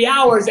full 3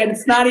 hours, and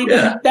it's not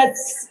even.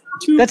 That's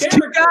two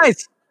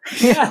guys.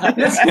 Yeah.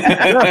 2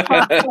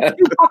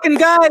 fucking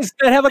guys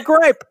that have a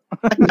gripe.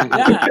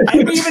 Yeah.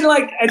 And even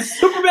and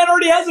Superman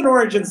already has an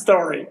origin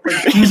story.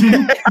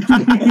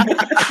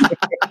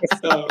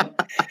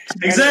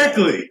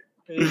 Exactly.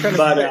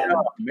 But,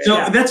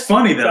 so that's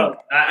funny though,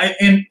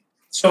 and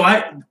So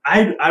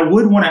I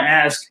would want to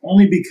ask,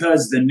 only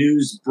because the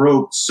news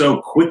broke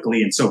so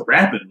quickly and so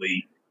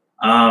rapidly,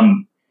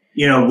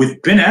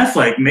 with Ben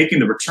Affleck making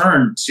the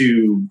return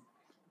to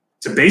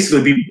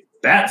basically be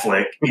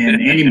Batfleck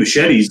in Andy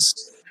Muschietti's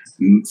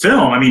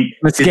film. I mean,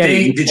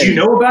 did you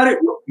know about it?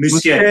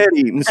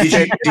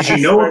 Muschietti. Did you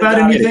know about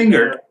anything,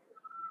 or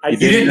you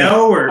didn't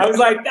know? Or I was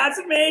like, that's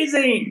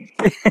amazing.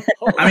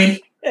 I mean,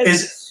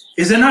 is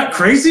it not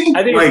crazy?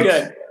 I think it's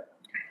good.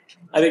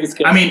 I think it's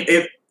good. I mean,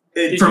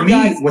 for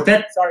me, with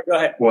that. Sorry, go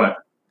ahead. What?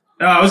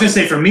 No, I was going to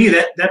say, for me,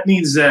 that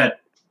means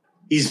that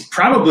he's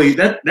probably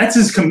that's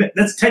his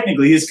that's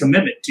technically his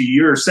commitment to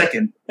your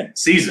second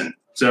season.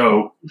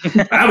 So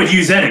I would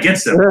use that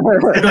against him.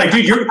 I'd be like,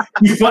 dude,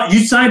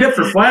 you signed up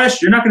for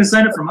Flash. You're not going to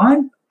sign up for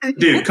mine,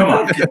 dude. Come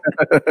on.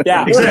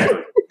 Yeah, exactly.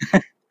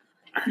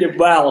 Yeah,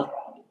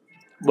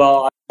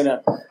 well, I'm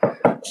gonna.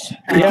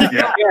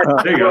 Yeah.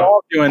 There you go. We're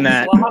all doing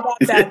that. Well, how about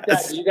that?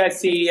 Did you guys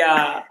see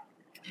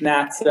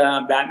Matt's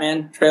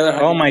Batman trailer?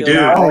 Oh my god!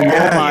 God! Oh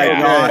my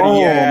God! Oh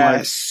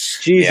Yes.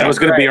 Jesus, that was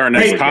going to be our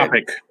next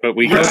topic, but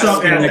we got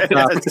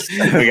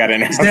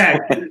in.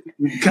 Zach,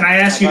 can I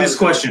ask you this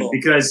question?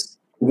 Because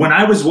when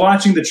I was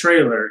watching the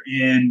trailer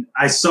and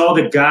I saw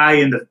the guy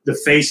in the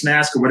face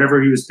mask or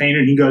whatever he was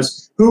painted, he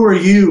goes, "Who are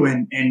you?"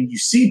 And you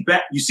see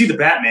the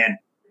Batman.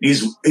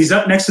 He's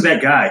up next to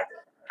that guy.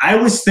 I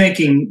was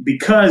thinking,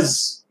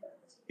 because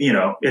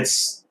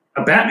it's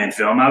a Batman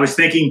film, I was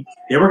thinking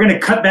they were going to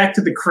cut back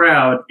to the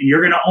crowd and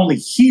you're going to only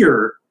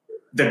hear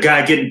the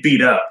guy getting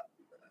beat up.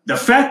 The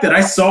fact that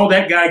I saw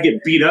that guy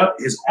get beat up,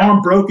 his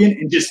arm broken,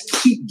 and just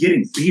keep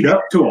getting beat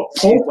up to a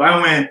pulp, I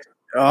went,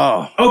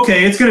 oh,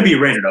 okay, it's going to be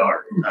rated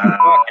R.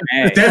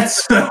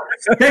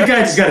 That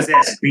guy just got his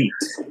ass beat.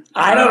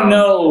 I don't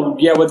know,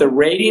 what the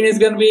rating is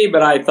going to be,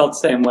 but I felt the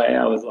same way.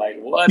 I was like,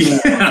 what?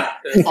 Yeah.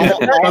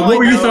 What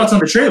were your thoughts on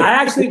the trailer? I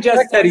actually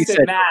just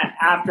texted Matt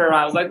after.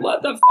 I was like,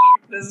 what the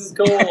fuck? This is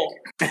cool.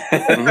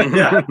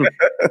 Yeah.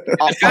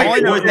 All I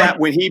know is that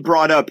when he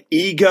brought up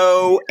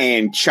Ego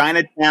and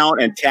Chinatown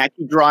and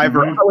Taxi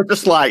Driver, I was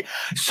just like,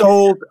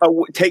 sold,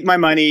 take my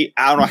money.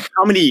 I don't know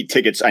how many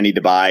tickets I need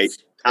to buy.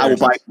 I will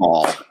buy them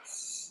all.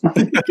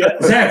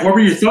 Zach, what were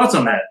your thoughts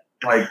on that?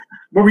 Like,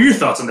 what were your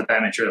thoughts on the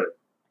Batman trailer?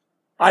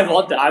 I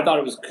loved it. I thought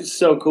it was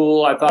so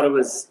cool. I thought it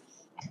was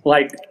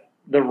like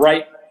the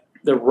right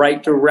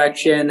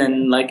direction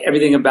and like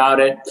everything about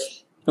it.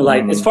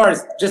 Like as far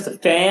as just a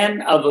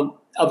fan of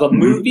a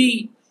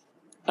movie,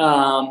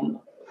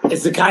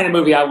 it's the kind of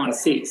movie I want to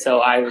see.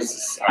 So I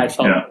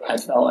felt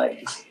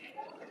like,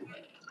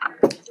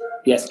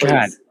 yes, please.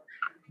 God.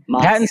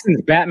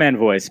 Pattinson's Batman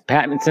voice.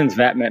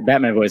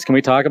 Batman voice. Can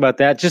we talk about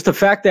that? Just the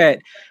fact that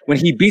when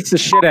he beats the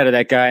shit out of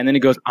that guy and then he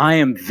goes, "I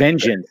am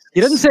vengeance." He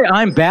doesn't say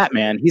 "I'm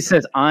Batman." He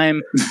says,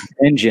 "I'm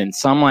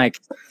vengeance." So I'm like,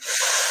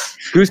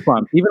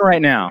 goosebumps. Even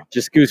right now,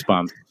 just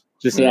goosebumps.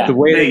 Just the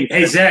way.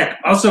 Hey, Zach.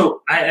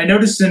 Also, I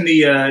noticed in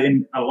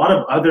a lot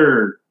of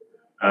other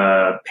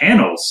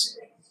panels,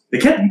 they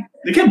kept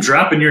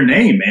dropping your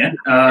name, man.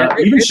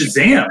 Even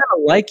Shazam.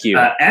 Like you.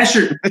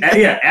 Asher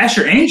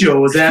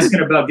Angel was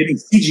asking about getting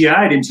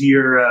CGI'd into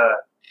your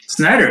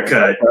Snyder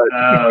cut.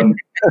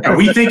 Are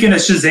we thinking of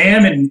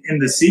Shazam in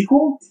the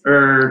sequel?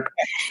 Or,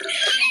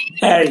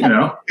 hey, you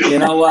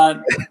know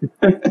what?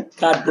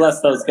 God bless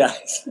those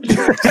guys.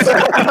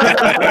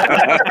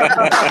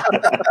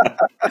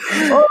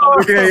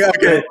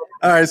 Okay.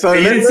 All right, so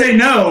he didn't say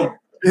no.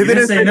 He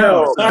didn't say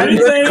no. I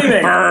didn't say anything.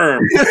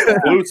 Confirmed.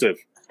 Exclusive.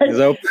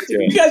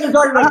 You guys are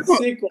talking about the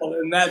sequel,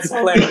 and that's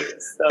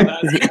hilarious. So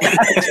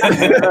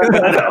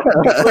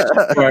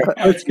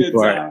that's good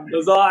time.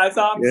 That's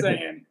all I'm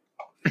saying.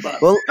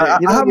 But, well, I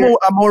have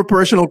a more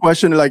personal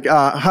question. Like,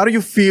 how do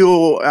you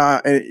feel?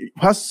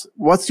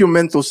 What's your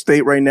mental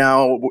state right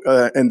now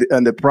in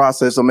the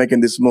process of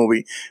making this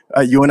movie?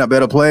 Are you in a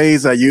better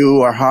place? Are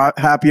you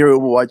happier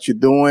with what you're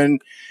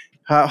doing?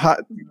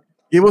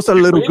 Give us a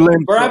little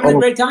glimpse. We're having a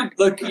great time.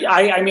 Look,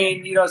 I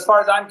mean, as far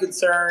as I'm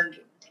concerned,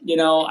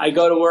 I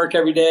go to work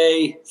every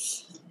day,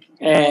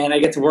 and I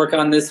get to work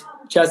on this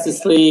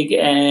Justice League,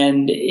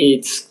 and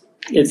it's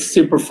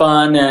super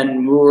fun,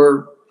 and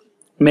we're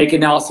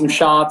making awesome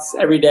shots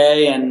every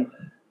day, and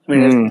I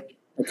mean,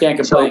 I can't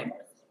complain. So,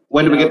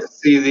 when do we get to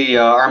see the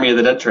Army of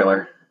the Dead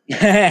trailer?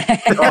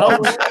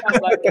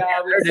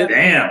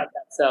 Damn.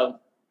 So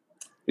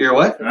you're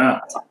what?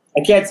 I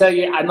can't tell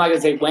you. I'm not going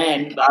to say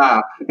when.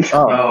 But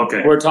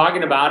okay. We're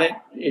talking about it.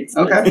 It's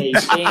a thing.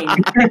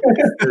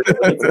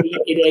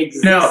 It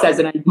exists as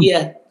an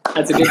idea.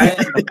 That's a good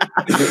thing.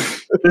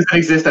 Does it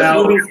exist? The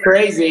movie's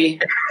crazy.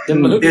 The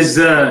movie is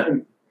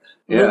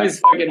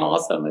fucking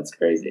awesome. It's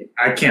crazy.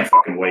 I can't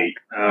fucking wait.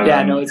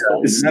 It's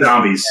cool. It's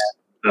zombies.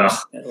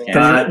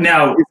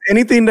 Now, is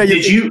anything that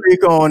you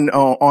speak on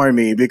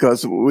Army,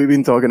 because we've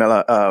been talking a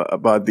lot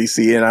about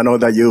DC, and I know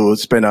that you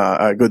spent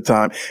a good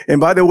time.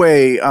 And by the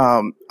way,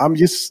 I'm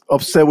just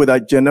upset with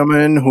that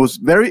gentleman who's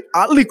very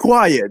oddly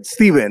quiet,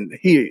 Steven.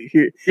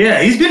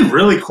 Yeah, he's been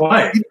really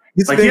quiet.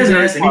 Like he hasn't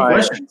asked any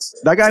questions.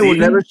 That guy will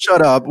never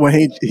shut up when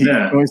he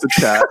joins the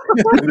chat.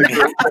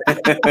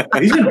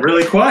 He's been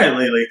really quiet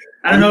lately.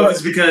 I don't know if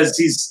it's because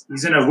he's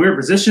in a weird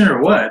position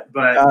or what,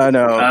 but I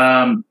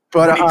know.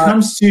 But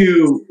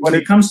when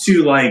it comes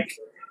to like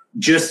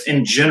just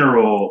in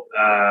general,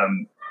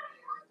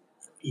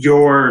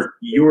 your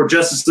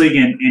Justice League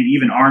and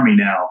even Army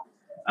now,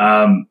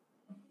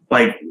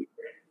 like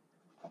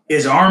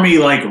is Army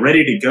like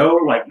ready to go?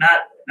 Like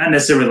not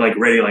necessarily like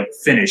ready, like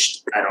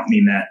finished. I don't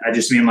mean that. I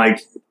just mean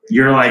like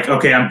you're like,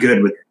 okay, I'm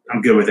good with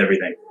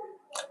everything.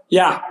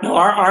 Yeah, no,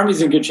 our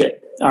Army's in good shape.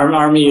 Our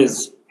Army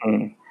is.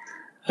 Army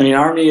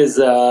is.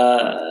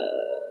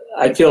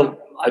 I feel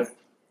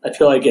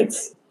like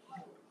it's.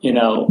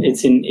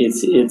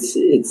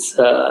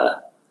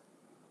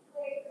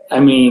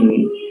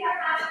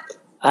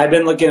 I've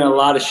been looking at a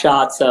lot of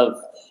shots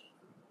of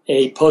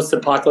a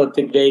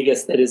post-apocalyptic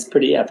Vegas that is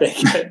pretty epic.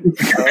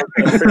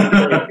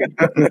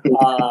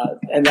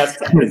 And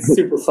it's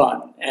super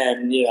fun.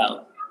 And,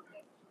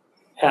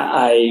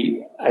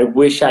 I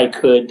wish I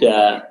could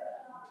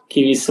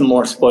give you some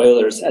more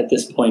spoilers at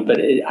this point, but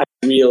I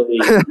really...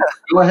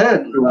 Go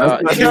ahead.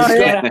 Relax.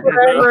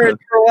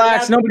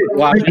 Nobody's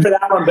watching for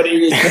that one, but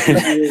it is...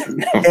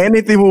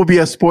 Anything will be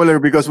a spoiler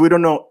because we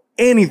don't know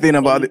anything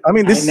about it. I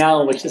mean, this... I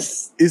know, which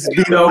is...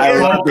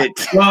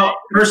 Well,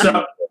 first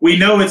up, we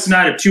know it's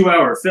not a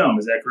 2-hour film.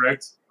 Is that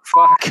correct?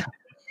 Fuck.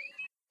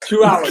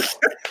 2 hours.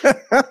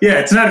 Yeah,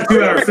 it's not a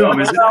 2-hour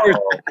film, is it?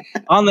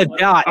 On the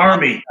dot.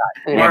 Army.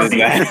 What is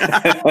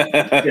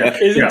that? Yeah.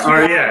 Is it 2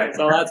 hours? Yeah.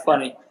 So that's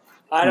funny.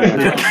 I don't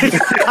know.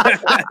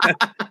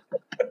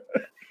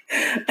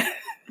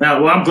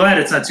 Now, well, I'm glad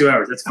it's not 2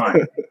 hours. That's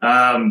fine.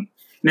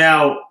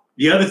 Now,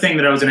 the other thing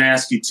that I was going to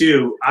ask you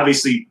too,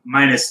 obviously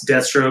minus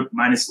Deathstroke,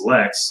 minus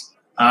Lex,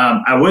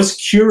 I was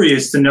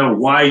curious to know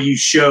why you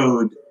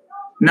showed,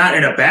 not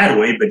in a bad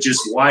way, but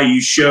just why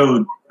you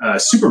showed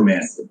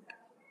Superman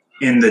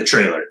in the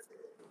trailer.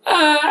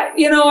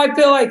 I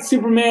feel like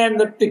Superman,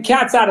 the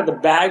cat's out of the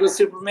bag with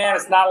Superman.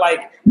 It's not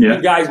like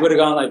you guys would have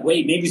gone like,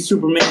 wait, maybe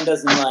Superman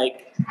doesn't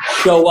like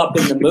show up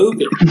in the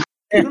movie.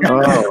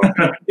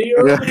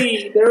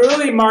 The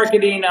early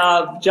marketing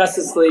of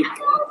Justice League,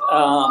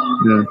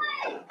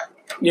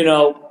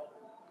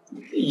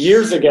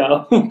 years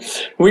ago,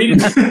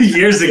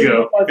 years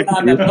ago, wasn't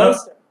on that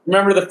poster.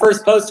 Remember, the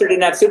first poster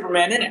didn't have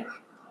Superman in it.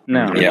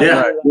 No.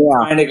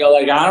 Trying to go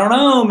like, I don't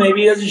know,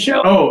 maybe he doesn't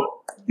show.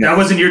 Oh, that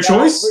wasn't your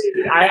choice?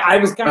 I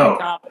was kind of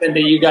confident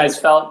that you guys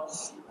felt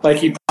like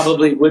he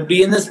probably would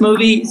be in this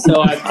movie,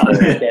 so I thought,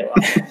 okay,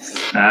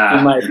 you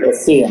might go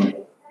see him.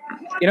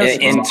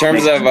 In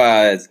terms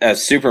of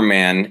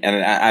Superman,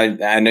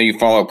 and I know you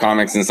follow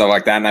comics and stuff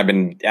like that,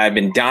 and I've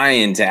been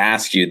dying to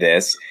ask you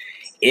this: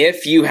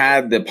 if you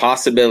had the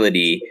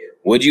possibility,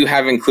 would you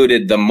have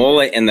included the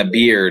mullet and the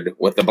beard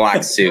with the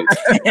black suit?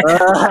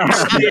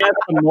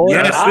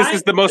 Yes, this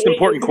is the most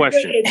important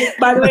question.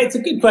 By the way, it's a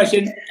good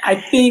question. I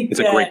think it's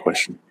a great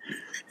question.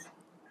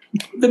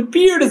 The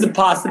beard is a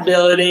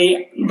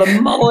possibility. The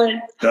mullet,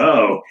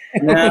 no.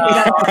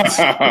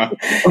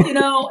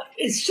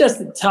 It's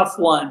just a tough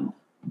one.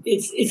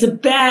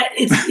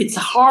 It's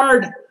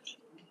hard.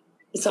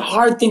 It's a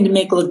hard thing to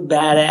make look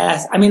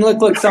badass. I mean, look,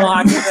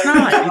 somehow it's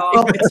not.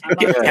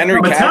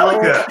 Henry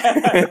Cavill.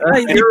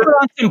 You put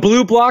on some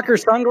blue blocker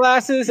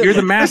sunglasses. You're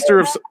the master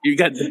of. You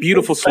got the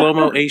beautiful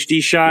slow-mo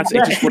HD shots.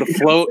 It just would have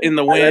float in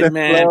the wind,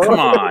 man. Come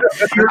on,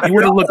 you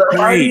would have looked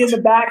great. In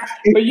the back,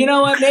 but you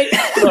know what?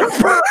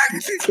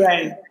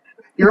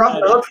 You're off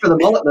the hook for the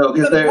mullet though,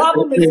 because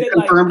it's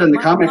confirmed in the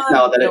comics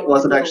now that it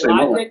wasn't actually a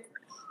mullet.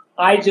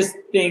 I just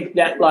think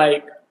that,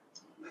 look,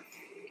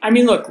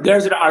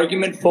 there's an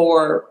argument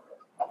for.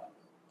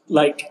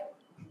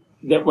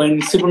 That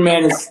when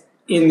Superman is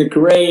in the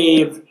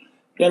grave,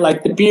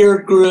 that the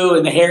beard grew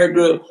and the hair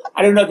grew.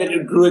 I don't know that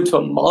it grew into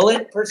a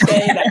mullet per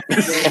se.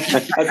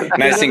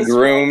 Nice and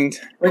groomed.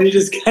 When you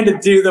just kind of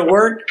do the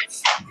work.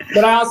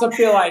 But I also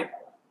feel like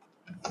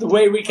the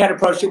way we kind of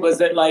approached it was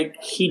that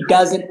he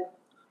doesn't,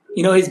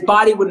 his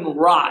body wouldn't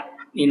rot,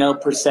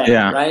 per se,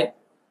 right?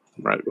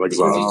 Right, because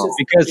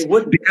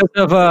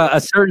of a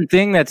certain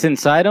thing that's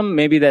inside him,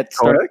 maybe that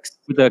starts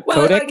with the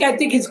codex. I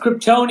think his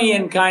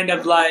Kryptonian kind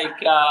of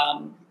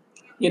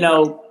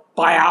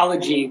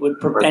biology would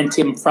prevent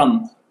him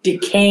from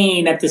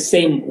decaying at the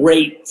same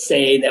rate,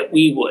 say, that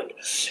we would.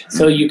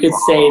 So you could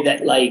say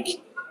that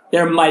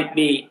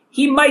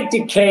he might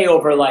decay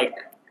over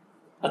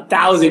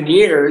 1,000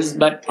 years,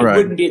 but it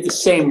wouldn't be at the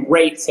same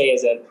rate, say,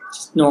 as a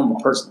just normal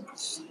person.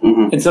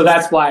 Mm-hmm. And so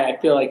that's why I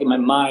feel like in my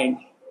mind,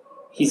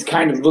 he's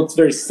kind of looks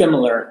very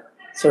similar,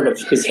 sort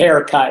of his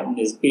haircut and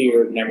his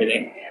beard and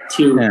everything.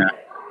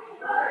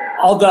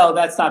 Although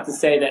that's not to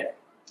say that,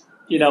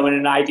 in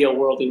an ideal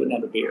world he wouldn't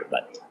have a beard,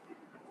 but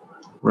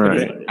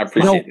I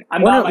appreciate it.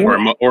 I'm not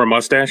or a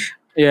mustache.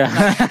 Yeah.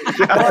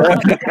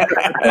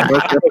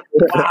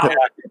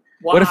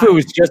 Wow. What if it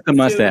was just a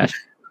mustache?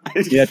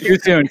 Yeah, too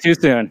soon.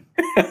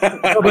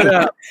 No,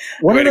 but,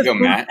 way to go,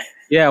 Matt.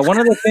 Yeah, one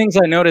of the things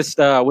I noticed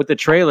with the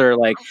trailer,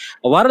 like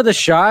a lot of the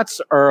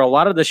shots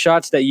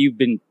that you've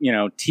been,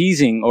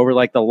 teasing over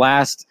like the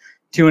last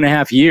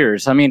 2.5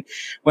 years. I mean,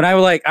 when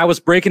I was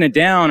breaking it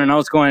down and I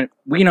was going,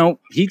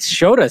 he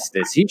showed us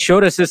this. He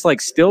showed us this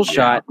like still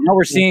shot. Now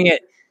we're seeing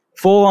it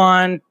full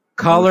on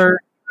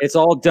color. It's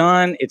all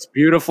done. It's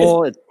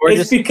beautiful. It's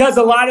gorgeous. It's because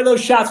a lot of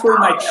those shots were in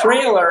my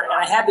trailer, and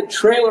I had the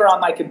trailer on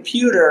my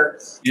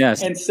computer.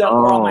 Yes. And so,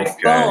 or on my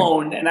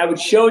phone, and I would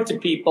show it to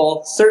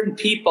people. Certain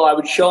people, I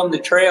would show them the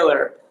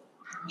trailer,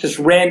 just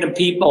random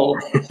people,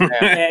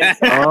 and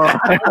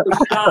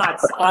the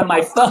shots on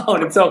my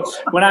phone. And so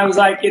when I was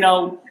like,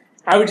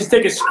 I would just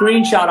take a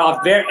screenshot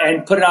off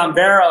and put it on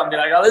Vero and be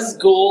like, "Oh, this is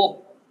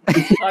cool."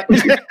 Kind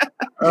of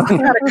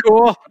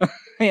cool.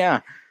 Yeah.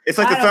 It's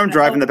like the thumb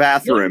drive in the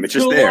bathroom. It's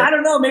just there. I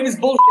don't know. Maybe it's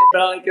bullshit,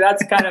 but that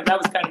was kind of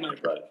my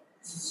approach.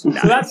 So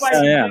that's why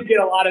you didn't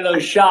get a lot of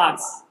those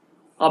shots.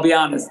 I'll be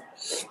honest,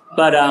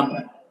 but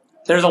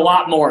there's a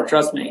lot more.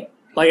 Trust me.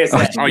 Like I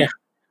said.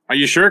 Are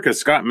you sure? Because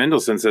Scott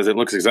Mendelson says it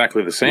looks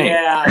exactly the same.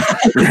 Yeah.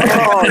 Thank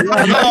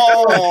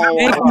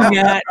you,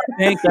 Matt.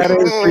 Thank you. That is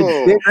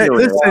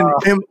ridiculous.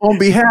 Listen, on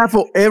behalf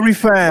of every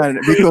fan,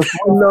 because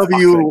we love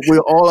you with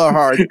all our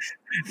heart.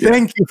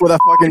 Thank you for that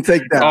fucking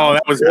takedown. Oh,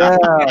 that was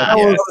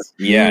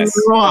yes.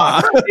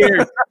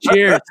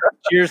 Cheers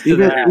to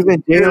that.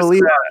 Even Jay Lee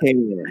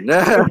came in.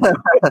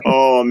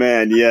 Oh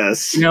man,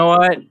 yes. You know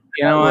what?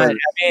 I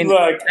mean,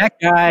 that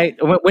guy,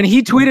 when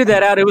he tweeted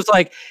that out, it was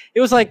like,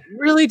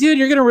 really, dude,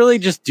 you're gonna really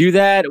just do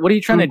that? What are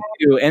you trying to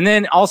do? And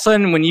then all of a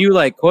sudden, when you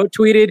like quote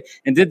tweeted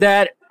and did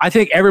that, I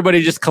think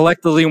everybody just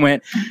collectively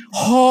went,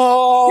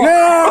 "Oh,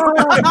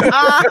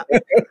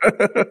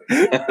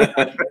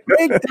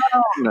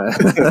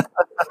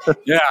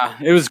 yeah,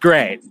 it was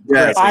great."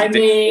 Yes. I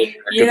mean,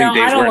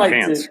 I don't like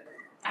to.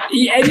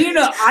 And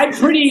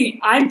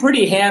I'm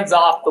pretty hands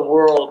off the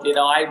world.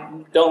 I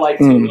don't like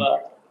to.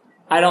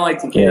 I don't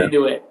like to get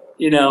into it.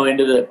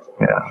 Into the.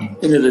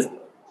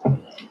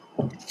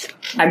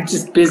 I'm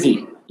just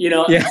busy.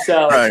 Yeah.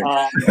 So. Right.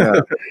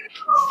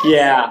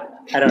 Yeah.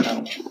 I don't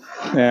know.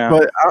 Yeah.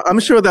 But I'm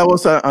sure that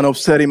was an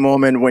upsetting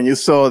moment when you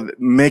saw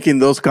making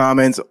those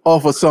comments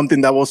off of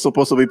something that was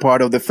supposed to be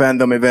part of the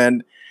fandom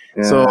event.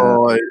 Yeah.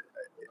 So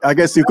I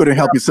guess you couldn't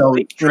help yourself.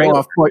 Fuck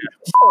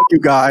you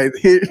guys.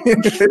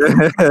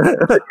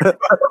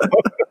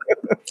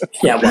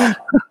 Yeah, well.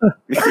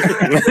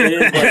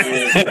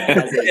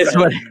 It's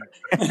what.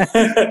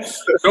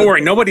 Don't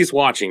worry, nobody's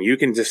watching. You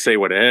can just say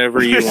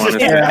whatever you want to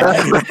say.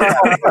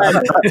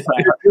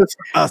 Just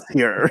us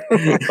here.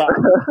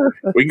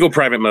 We can go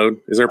private mode.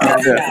 Is there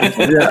private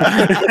mode?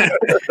 Yeah.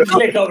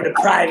 Click over to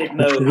private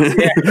mode.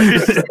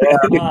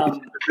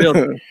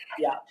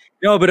 Yeah.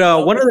 No,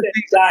 but one of the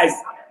things, guys,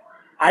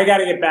 I got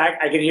to get back.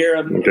 I can hear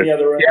him in the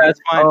other room. Yeah, that's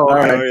fine. Oh,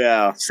 right.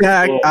 Yeah.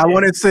 Zach, I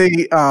want to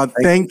say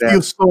thank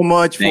you so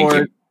much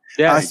for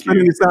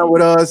spending this time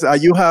with us.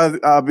 You have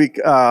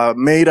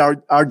made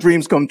our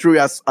dreams come true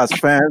as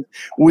fans.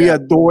 We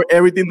adore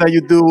everything that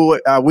you do.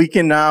 We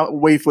cannot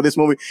wait for this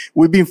movie.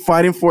 We've been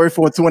fighting for it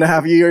for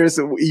 2.5 years.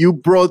 You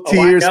brought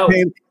tears,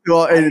 pain,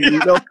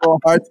 and love to our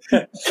hearts.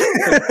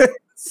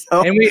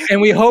 So,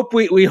 and we hope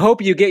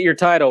you get your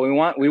title. We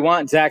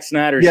want Zack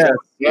Snyder. Yes.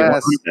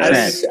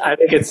 I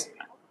think it's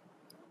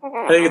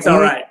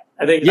all right.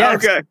 I think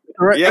okay.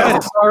 Yeah,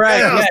 it's all right.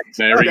 Yeah.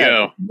 There we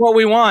go. What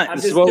we want. I'm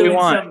This just is what we doing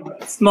want.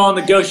 some small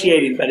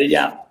negotiating, but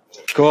yeah.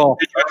 Cool.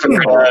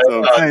 Nice.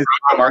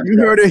 You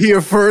heard it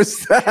here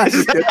first.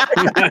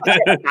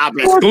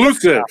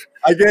 Exclusive.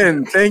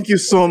 Again, thank you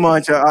so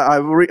much.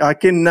 I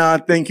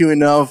cannot thank you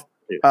enough.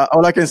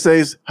 All I can say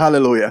is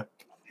hallelujah.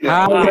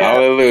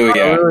 Hallelujah.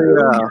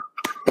 Hallelujah.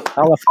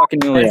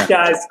 Thanks,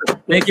 guys.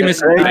 Thank you,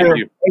 Mr.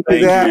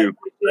 Thank you.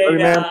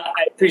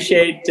 I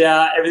appreciate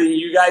everything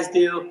you guys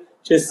do.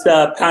 Just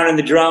pounding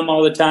the drum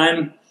all the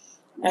time.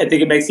 I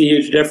think it makes a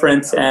huge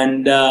difference.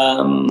 And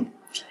I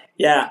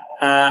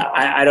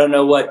don't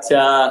know what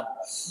I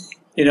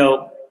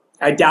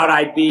doubt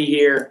I'd be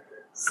here,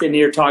 sitting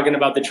here talking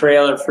about the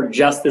trailer for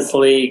Justice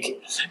League.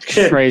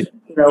 Right.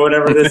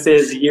 Whatever this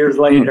is years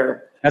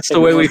later. That's the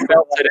way we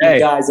felt today.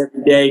 Guys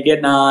every day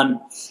getting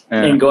on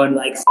and going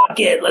like,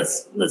 "Fuck it,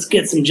 let's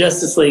get some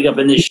Justice League up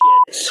in this shit."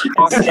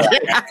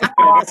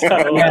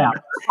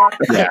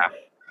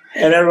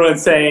 And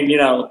everyone's saying,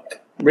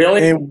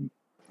 really?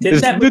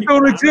 It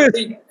don't exist.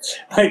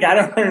 Like, I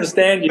don't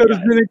understand you. It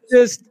doesn't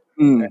exist.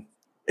 And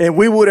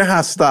we wouldn't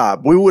have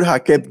stopped. We would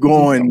have kept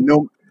going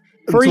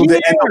for until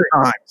the end of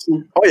time.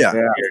 Oh yeah.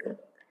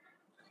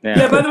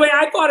 By the way,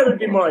 I thought it would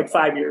be more like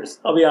 5 years.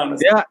 I'll be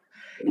honest. Yeah.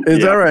 Is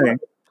that right?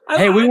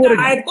 I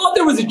thought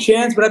there was a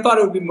chance, but I thought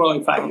it would be more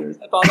like 5 years.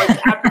 I thought like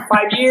after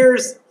 5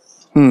 years,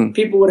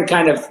 people would have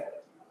kind of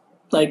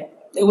they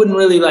wouldn't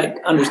really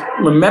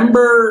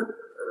remember.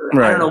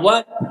 Right. I don't know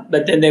what,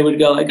 but then they would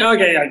go like,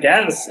 "Okay, I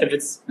guess if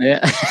it's." Yeah.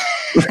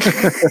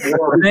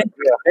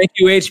 Thank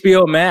you,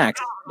 HBO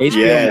Max.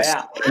 HBO Max.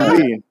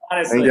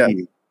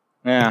 Honestly.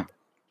 Yeah.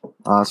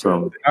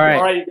 Awesome. All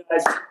right, you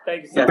guys.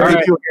 Thank you so much.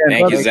 Thank you again.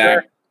 Thank you,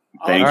 Zach.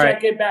 I'll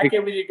check it back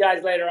in with you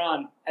guys later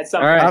on at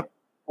some point. Right.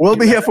 We'll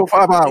be here for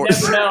 5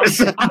 hours.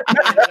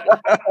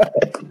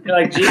 You're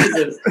like,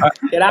 Jesus.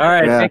 Get out. All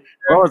right. Yeah.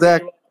 Well,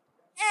 Zach.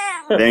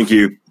 Thank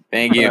you.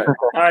 Thank you. All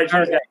right,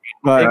 cheers, guys.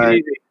 Bye. Take it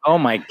easy. Oh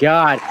my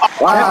God.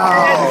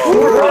 Wow.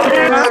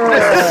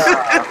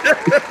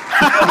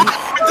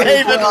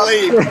 David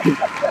Lee.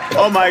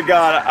 Oh my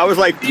God. I was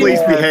like,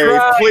 please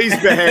behave. Please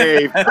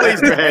behave.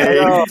 Please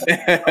behave.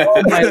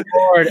 Oh my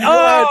Lord.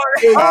 Oh,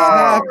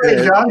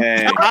 Hey, John.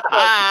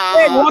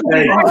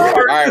 Okay.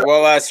 All right.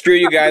 Well, screw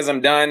you guys.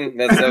 I'm done.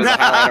 That was the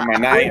highlight of my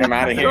night. I'm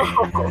out of here.